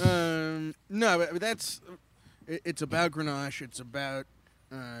Cabernet? No, but it's about Grenache. It's about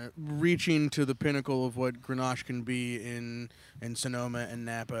reaching to the pinnacle of what Grenache can be in Sonoma and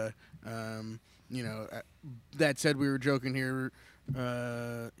Napa. That said, we were joking here.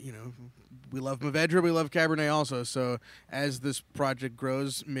 We love Mourvedre, we love Cabernet also. So as this project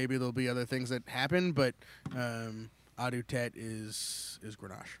grows, maybe there'll be other things that happen. But Deux Tetes is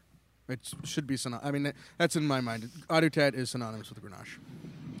Grenache. It should be synonymous. I mean, that's in my mind. Deux Tetes is synonymous with Grenache.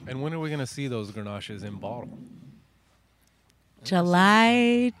 And when are we going to see those Grenaches in bottle?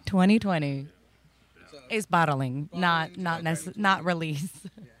 July 2020 is bottling, not release.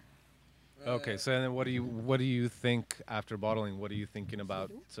 Okay, so then what do you think after bottling? What are you thinking about?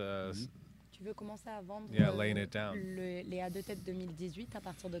 Laying it down. Les Deux Tetes 2018, à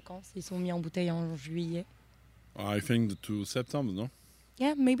partir de quand ils sont mis en bouteille en juillet? I think to September, no?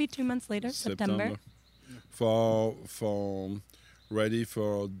 Yeah, maybe 2 months later, September. For ready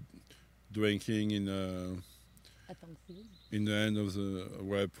for drinking in the end of the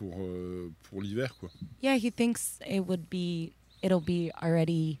pour l'hiver, quoi. Yeah, he thinks it'll be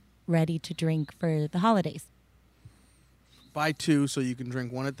already ready to drink for the holidays. Buy 2 so you can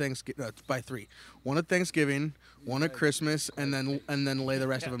drink one at Thanksgiving. Buy 3. One at Thanksgiving, one at Christmas, and then lay the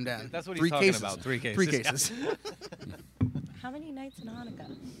rest of them down. That's what 3 he's talking cases. about. 3 cases. 3 cases. How many nights in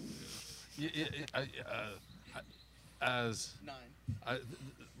Hanukkah?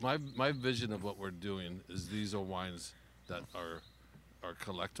 My vision of what we're doing is these are wines that are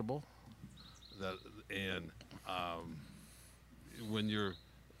collectible, when you're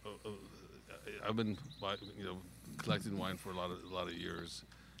I've been collecting wine for a lot of years,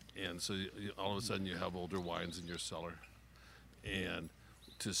 and so all of a sudden you have older wines in your cellar, and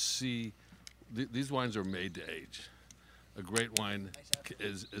to see these wines are made to age. A great wine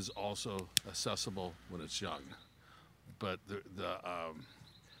is also accessible when it's young, but the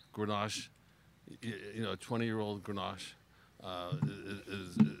Grenache, a 20-year-old Grenache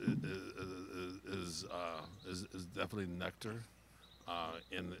is definitely nectar,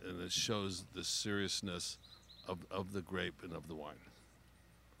 and it shows the seriousness of the grape and of the wine.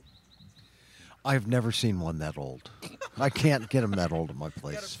 I've never seen one that old. I can't get them that old in my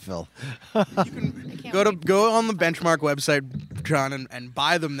place, Phil. You can go on the Benchmark website, John, and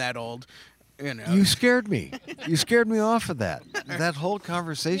buy them that old. You scared me. You scared me off of that. That whole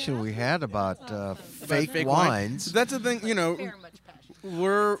conversation we had about fake wines. That's the thing,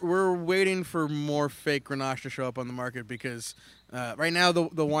 We're waiting for more fake Grenache to show up on the market because right now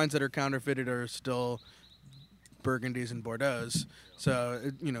the wines that are counterfeited are still Burgundies and Bordeaux's.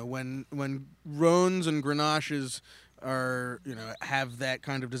 So when Rhones and Grenaches are have that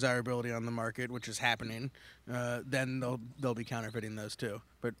kind of desirability on the market, which is happening, then they'll be counterfeiting those too.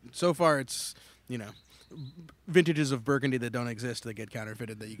 But so far it's vintages of Burgundy that don't exist that get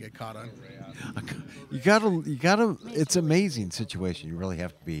counterfeited that you get caught on. You gotta. It's an amazing situation. You really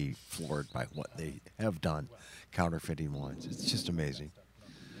have to be floored by what they have done, counterfeiting wines. It's just amazing.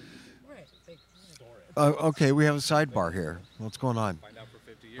 Okay, we have a sidebar here. What's going on?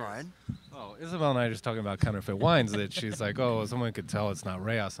 Brian? Oh, Isabel and I are just talking about counterfeit wines that she's like, oh, someone could tell it's not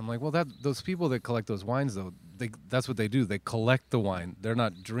Reyes. I'm like, well, those people that collect those wines, though, that's what they do. They collect the wine. They're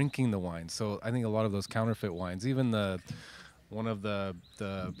not drinking the wine. So I think a lot of those counterfeit wines, even one of the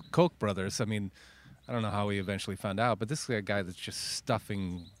Koch brothers, I mean, I don't know how he eventually found out, but this is a guy that's just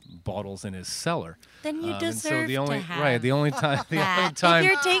stuffing bottles in his cellar. Then you deserve the only to have right, the only time If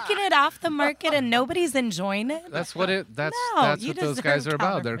you're taking it off the market and nobody's enjoying it, that's what you what those guys are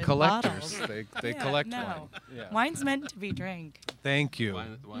about. They're counterfeit collectors. bottles. They collect wine. Yeah. Wine's meant to be drank. Thank you.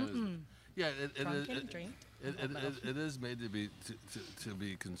 Wine is, Drunk and drink. it is made to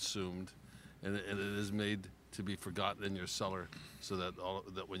be consumed, and it is made to be forgotten in your cellar, so that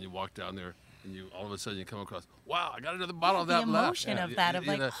when you walk down there and you all of a sudden you come across, wow, I got another bottle of that The left. emotion of that, of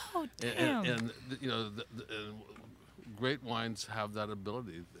like, oh damn. And great wines have that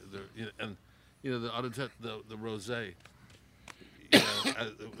ability. And the Deux Tetes, the rosé,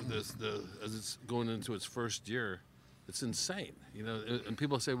 as it's going into its first year, it's insane. And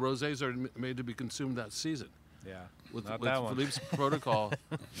people say rosés are made to be consumed that season. Yeah, with that one. Philippe's protocol,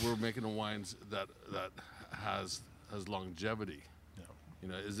 we're making the wines that has longevity. Yeah.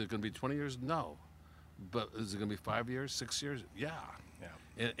 Is it going to be 20 years? No. But is it going to be 5 years, 6 years? Yeah.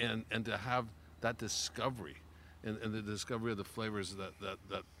 And to have that discovery, and the discovery of the flavors that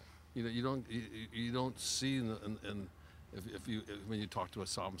you don't see in when you talk to a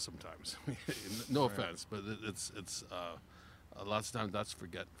somm sometimes. No offense, but it's lots of times that's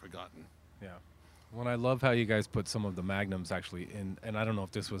forgotten. Yeah. Well, I love how you guys put some of the magnums actually in, and I don't know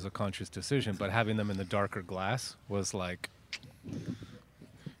if this was a conscious decision, but having them in the darker glass was like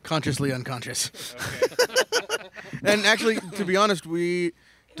consciously unconscious. Okay. And actually, to be honest, we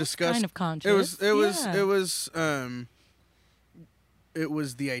discussed kind of conscious. It was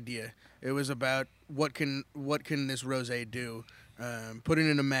the idea. It was about what can this rosé do? Putting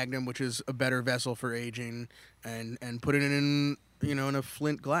it in a magnum, which is a better vessel for aging, and putting it in in a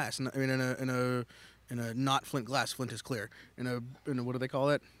flint glass. I mean, in a not flint glass. Flint is clear. In a what do they call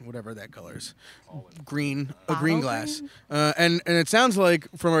it? Whatever that color is. Green. A green glass. And it sounds like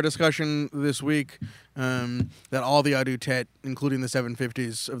from our discussion this week that all the Deux Tetes, including the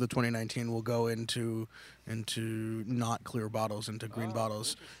 750s of the 2019, will go into not clear bottles, into green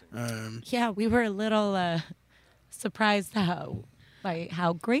bottles. Yeah, we were a little surprised by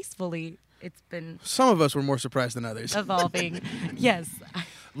how gracefully it's been. Some of us were more surprised than others. Evolving. Yes.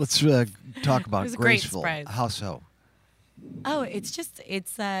 Let's talk about it was graceful. A great surprise. How so? Oh, it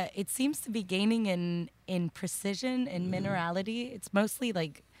seems to be gaining in precision and minerality. It's mostly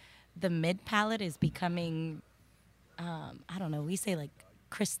like the mid palate is becoming I don't know, we say like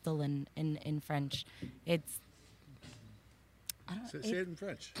crystal in French. Say it in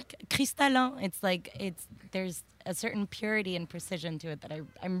French. Cristallin. It's like there's a certain purity and precision to it that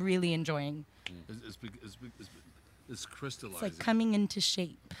I'm really enjoying. It's crystallizing. It's like coming into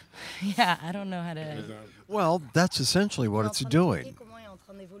shape. Yeah, I don't know how to. Well, that's essentially what it's doing.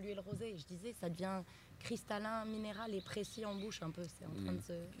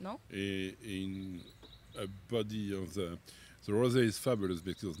 A body of the rosé is fabulous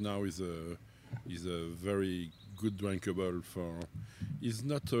because now is a very good drinkable for. It's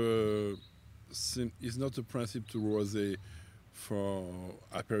not a principle to rosé for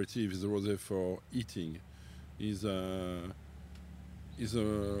aperitif. It's a rosé for eating. Is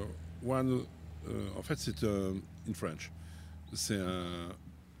one. En fait, c'est in French. C'est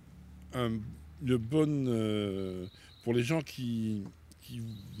une bonne pour les gens qui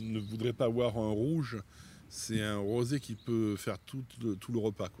ne voudraient pas boire un rouge. C'est un rosé qui peut faire tout le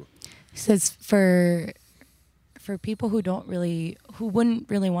repas, quoi. It says for people who wouldn't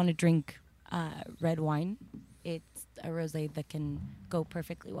really want to drink red wine, it's a rosé that can go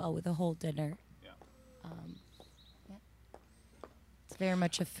perfectly well with a whole dinner. Yeah. It's very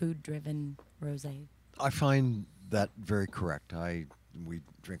much a food-driven rosé. I find that very correct. We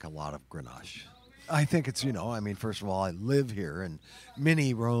drink a lot of Grenache. I think it's, first of all, I live here in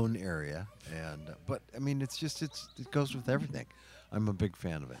mini Rhone area, but I mean, it goes with everything. I'm a big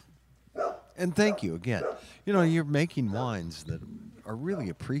fan of it. And thank you again. You know, you're making wines that are really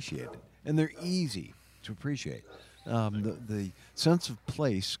appreciated, and they're easy to appreciate. The sense of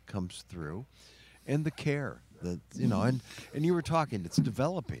place comes through, and the care that and you were talking. It's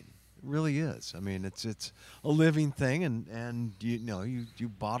developing. It really is. I mean, it's a living thing, and you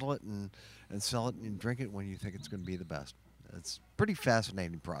bottle it and sell it and drink it when you think it's going to be the best. It's a pretty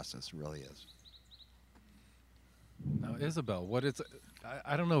fascinating process. It really is. Now, Isabel, what is?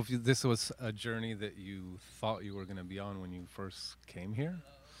 I don't know if this was a journey that you thought you were going to be on when you first came here.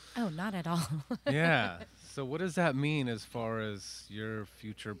 Oh, not at all. Yeah. So what does that mean as far as your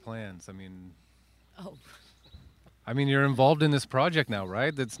future plans? I mean, you're involved in this project now,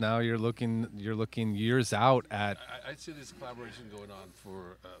 right? That's now you're looking years out at. I see this collaboration going on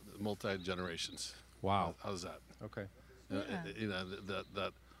for multi generations. Wow. How's that? Okay.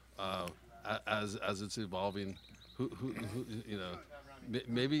 As it's evolving, who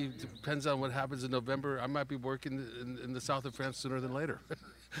maybe depends on what happens in November. I might be working in the south of France sooner than later.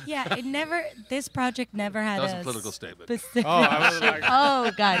 Yeah, this project never had that was a political statement. Specific I was like,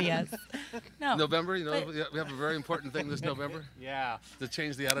 oh God, yes. No. November, we have a very important thing this November. Yeah. To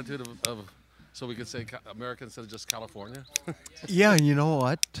change the attitude of so we could say America instead of just California. Yeah, you know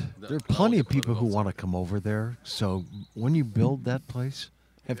what? There are plenty of people who want to come over there. So when you build that place,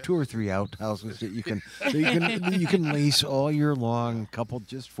 have 2 or 3 outhouses that you can lease all year long, coupled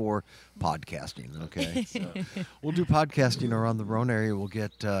just for podcasting. Okay, so we'll do podcasting around the Rhone area. We'll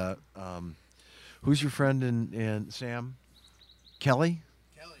get who's your friend in Sam? Kelly.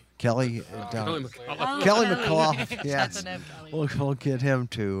 Kelly McCall. Yes, we'll get him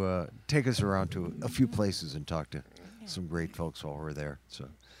to take us around to a few places and talk to some great folks while we're there. So,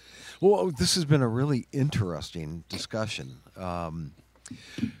 well, this has been a really interesting discussion.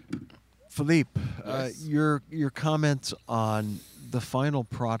 Philippe, Yes. your comments on the final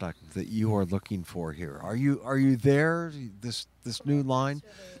product that you are looking for here. Are you there? This new line,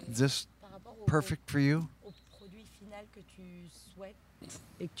 is this perfect for you? Au produit final que tu souhaites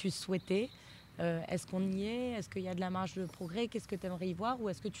et que tu souhaitais, est-ce qu'on y est? Est-ce qu'il y a de la marge de progrès? Qu'est-ce que tu aimerais y voir? Ou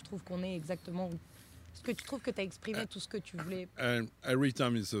est-ce que tu trouves qu'on est exactement où? Est-ce que tu trouves que tu as exprimé tout ce que tu voulais? And every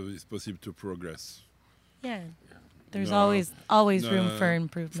time it's possible to progress. Yeah. There's always room for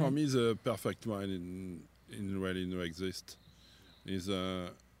improvement. For me, the perfect wine in really no exist. It's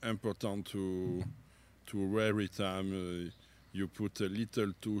important to every time you put a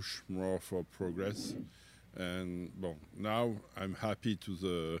little touch more for progress. And now I'm happy to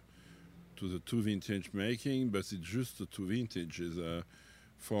the 2 vintage making, but it's just the 2 vintage. Is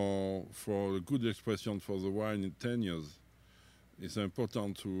for a good expression for the wine in 10 years. It's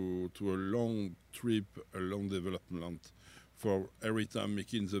important to a long trip, a long development for every time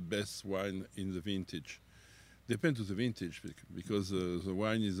making the best wine in the vintage. Depends to the vintage because the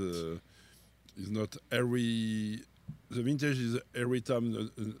wine is not every. The vintage is every time the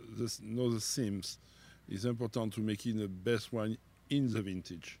themes. It's important to making the best wine in the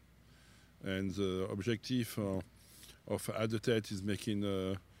vintage, and the objective of Deux Tetes is making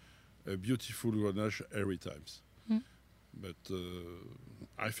a beautiful Grenache every time. But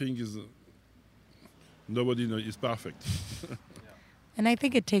I think nobody is perfect. And I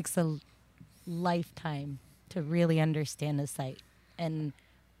think it takes a lifetime to really understand a site. And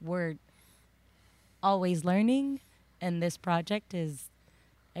we're always learning. And this project is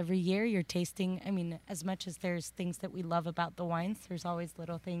every year you're tasting. I mean, as much as there's things that we love about the wines, there's always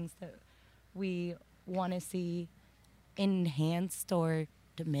little things that we want to see enhanced or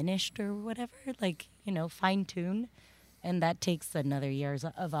diminished or whatever, fine-tune. And that takes another year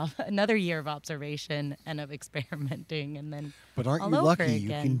of observation and of experimenting, and then. But aren't all you over lucky again. You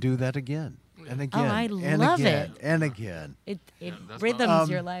can do that again and again? Oh, I and love again, it. and again. It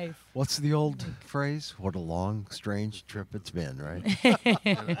rhythms your life. What's the old phrase? What a long, strange trip it's been, right?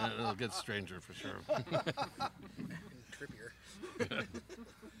 And it'll get stranger for sure. Trippier.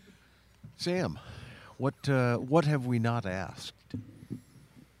 Sam, what have we not asked?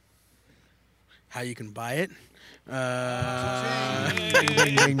 How you can buy it? And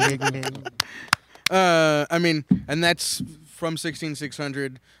that's from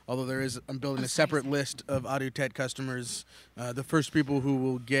 16600. Although I'm building a separate list of Deux Tetes customers. The first people who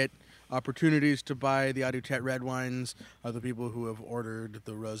will get opportunities to buy the Deux Tetes red wines are the people who have ordered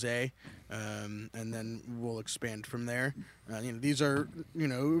the rosé, and then we'll expand from there. These are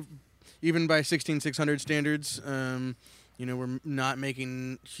even by 16600 standards. We're not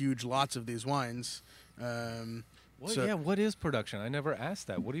making huge lots of these wines. What is production? I never asked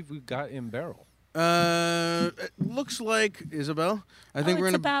that. What have we got in barrel? It looks like, Isabel, I think we're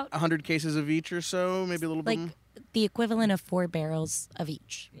in about 100 cases of each or so, maybe a little bit more. the equivalent of 4 barrels of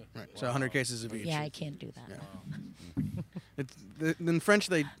each. Right. So 100 cases of each. Yeah, I can't do that. In French,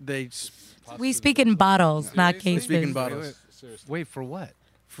 they We speak in bottles, not cases. speak in bottles. Wait, for what?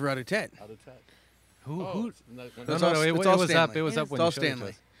 For a Deux Tetes. Who? No, It was up. It was up It's when all you showed it to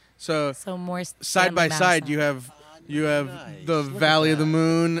Stanley. us. So more side by Stanley side, Madison. you have the Valley of the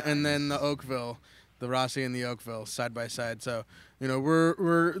Moon and then the Oakville, the Rossi and the Oakville side by side. So we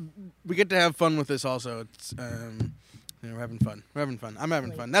get to have fun with this also. It's we're having fun. I'm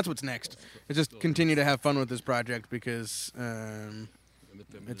having fun. That's what's next. It's just continue to have fun with this project because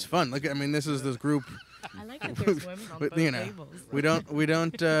it's fun. Look, this is this group. I like that there's women on both tables. We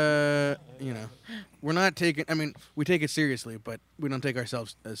don't we're not taking. We take it seriously, but we don't take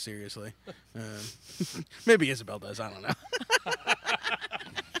ourselves as seriously. Maybe Isabel does. I don't know.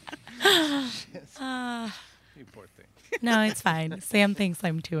 You poor thing. No, it's fine. Sam thinks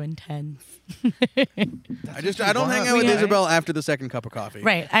I'm too intense. I don't hang out with Isabel after the second cup of coffee.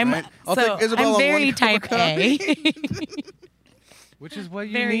 Right. I'll take Isabel I'm on very one cup of type A. Which is what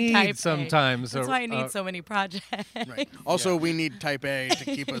you Very need type A. sometimes. That's why I need so many projects. Right. Also, we need type A to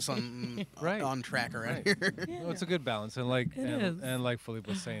keep us on track around here. No, it's a good balance, and like is. and like Philippe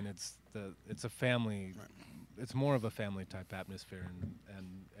was saying, it's a family. Right. It's more of a family type atmosphere,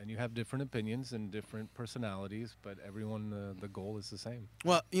 and you have different opinions and different personalities, but everyone the goal is the same.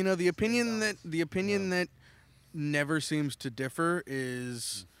 Well, the opinion that never seems to differ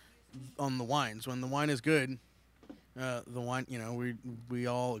is on the wines. When the wine is good, the wine, we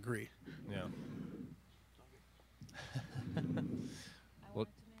all agree. Yeah. Well,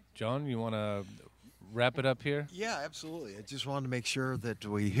 John, you want to wrap it up here? Yeah, absolutely. I just wanted to make sure that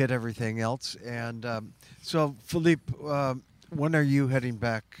we hit everything else. And so, Philippe, when are you heading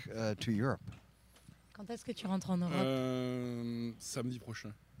back to Europe? Quand est-ce que tu rentres en Europe? Samedi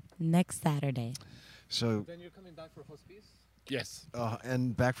prochain. Next Saturday. So, Then you're coming back for hospice? Yes.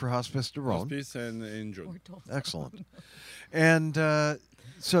 and back for Hospice de Rhone. Hospice and in June. Excellent. And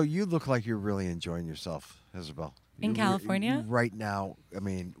so you look like you're really enjoying yourself, Isabel. In California? Right now,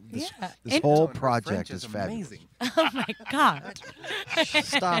 this Yeah. whole Her project French is is fabulous. amazing. Oh my God.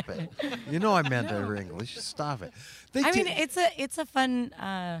 Stop it. You know I meant her English. Stop it. It's a fun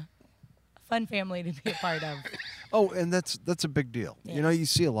family to be a part of. Oh, and that's a big deal. Yeah. You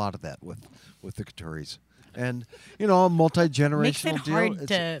see a lot of that with the Coturris. And, a multi-generational Makes it deal. hard It's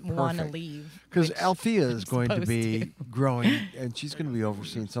to want to perfect. leave. Because which Althea is I'm going to supposed be growing, and she's going to be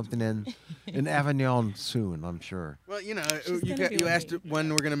overseeing something in Avignon soon, I'm sure. Well, She's gonna be you with asked me.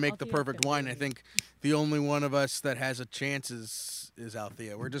 when we're going to make Althea's the perfect gonna be wine. I with think the only one of us that has a chance is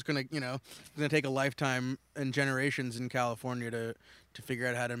Althea. We're just going to take a lifetime and generations in California to figure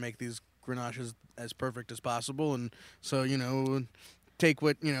out how to make these Grenaches as perfect as possible. And so, take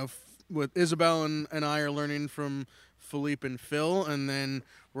what, what Isabel and I are learning from Philippe and Phil, and then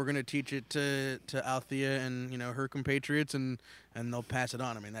we're going to teach it to Althea and her compatriots, and they'll pass it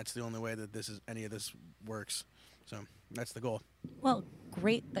on. That's the only way that any of this works. So that's the goal. Well,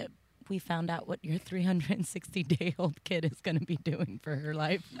 great that we found out what your 360-day-old kid is going to be doing for her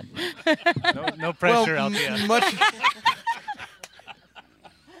life. No pressure, Althea. Much.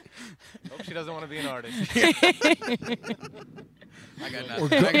 Hope she doesn't want to be an artist. I got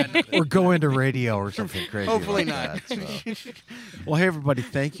nothing. Or go into radio or something crazy. Hopefully like not. that, so. Well, hey, everybody,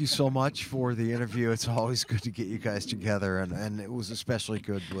 thank you so much for the interview. It's always good to get you guys together, and it was especially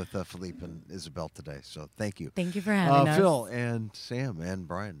good with Philippe and Isabel today. So thank you. Thank you for having us. Phil and Sam and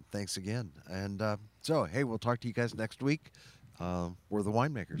Brian, thanks again. And so, hey, we'll talk to you guys next week. We're the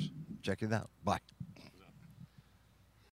Winemakers. Check it out. Bye.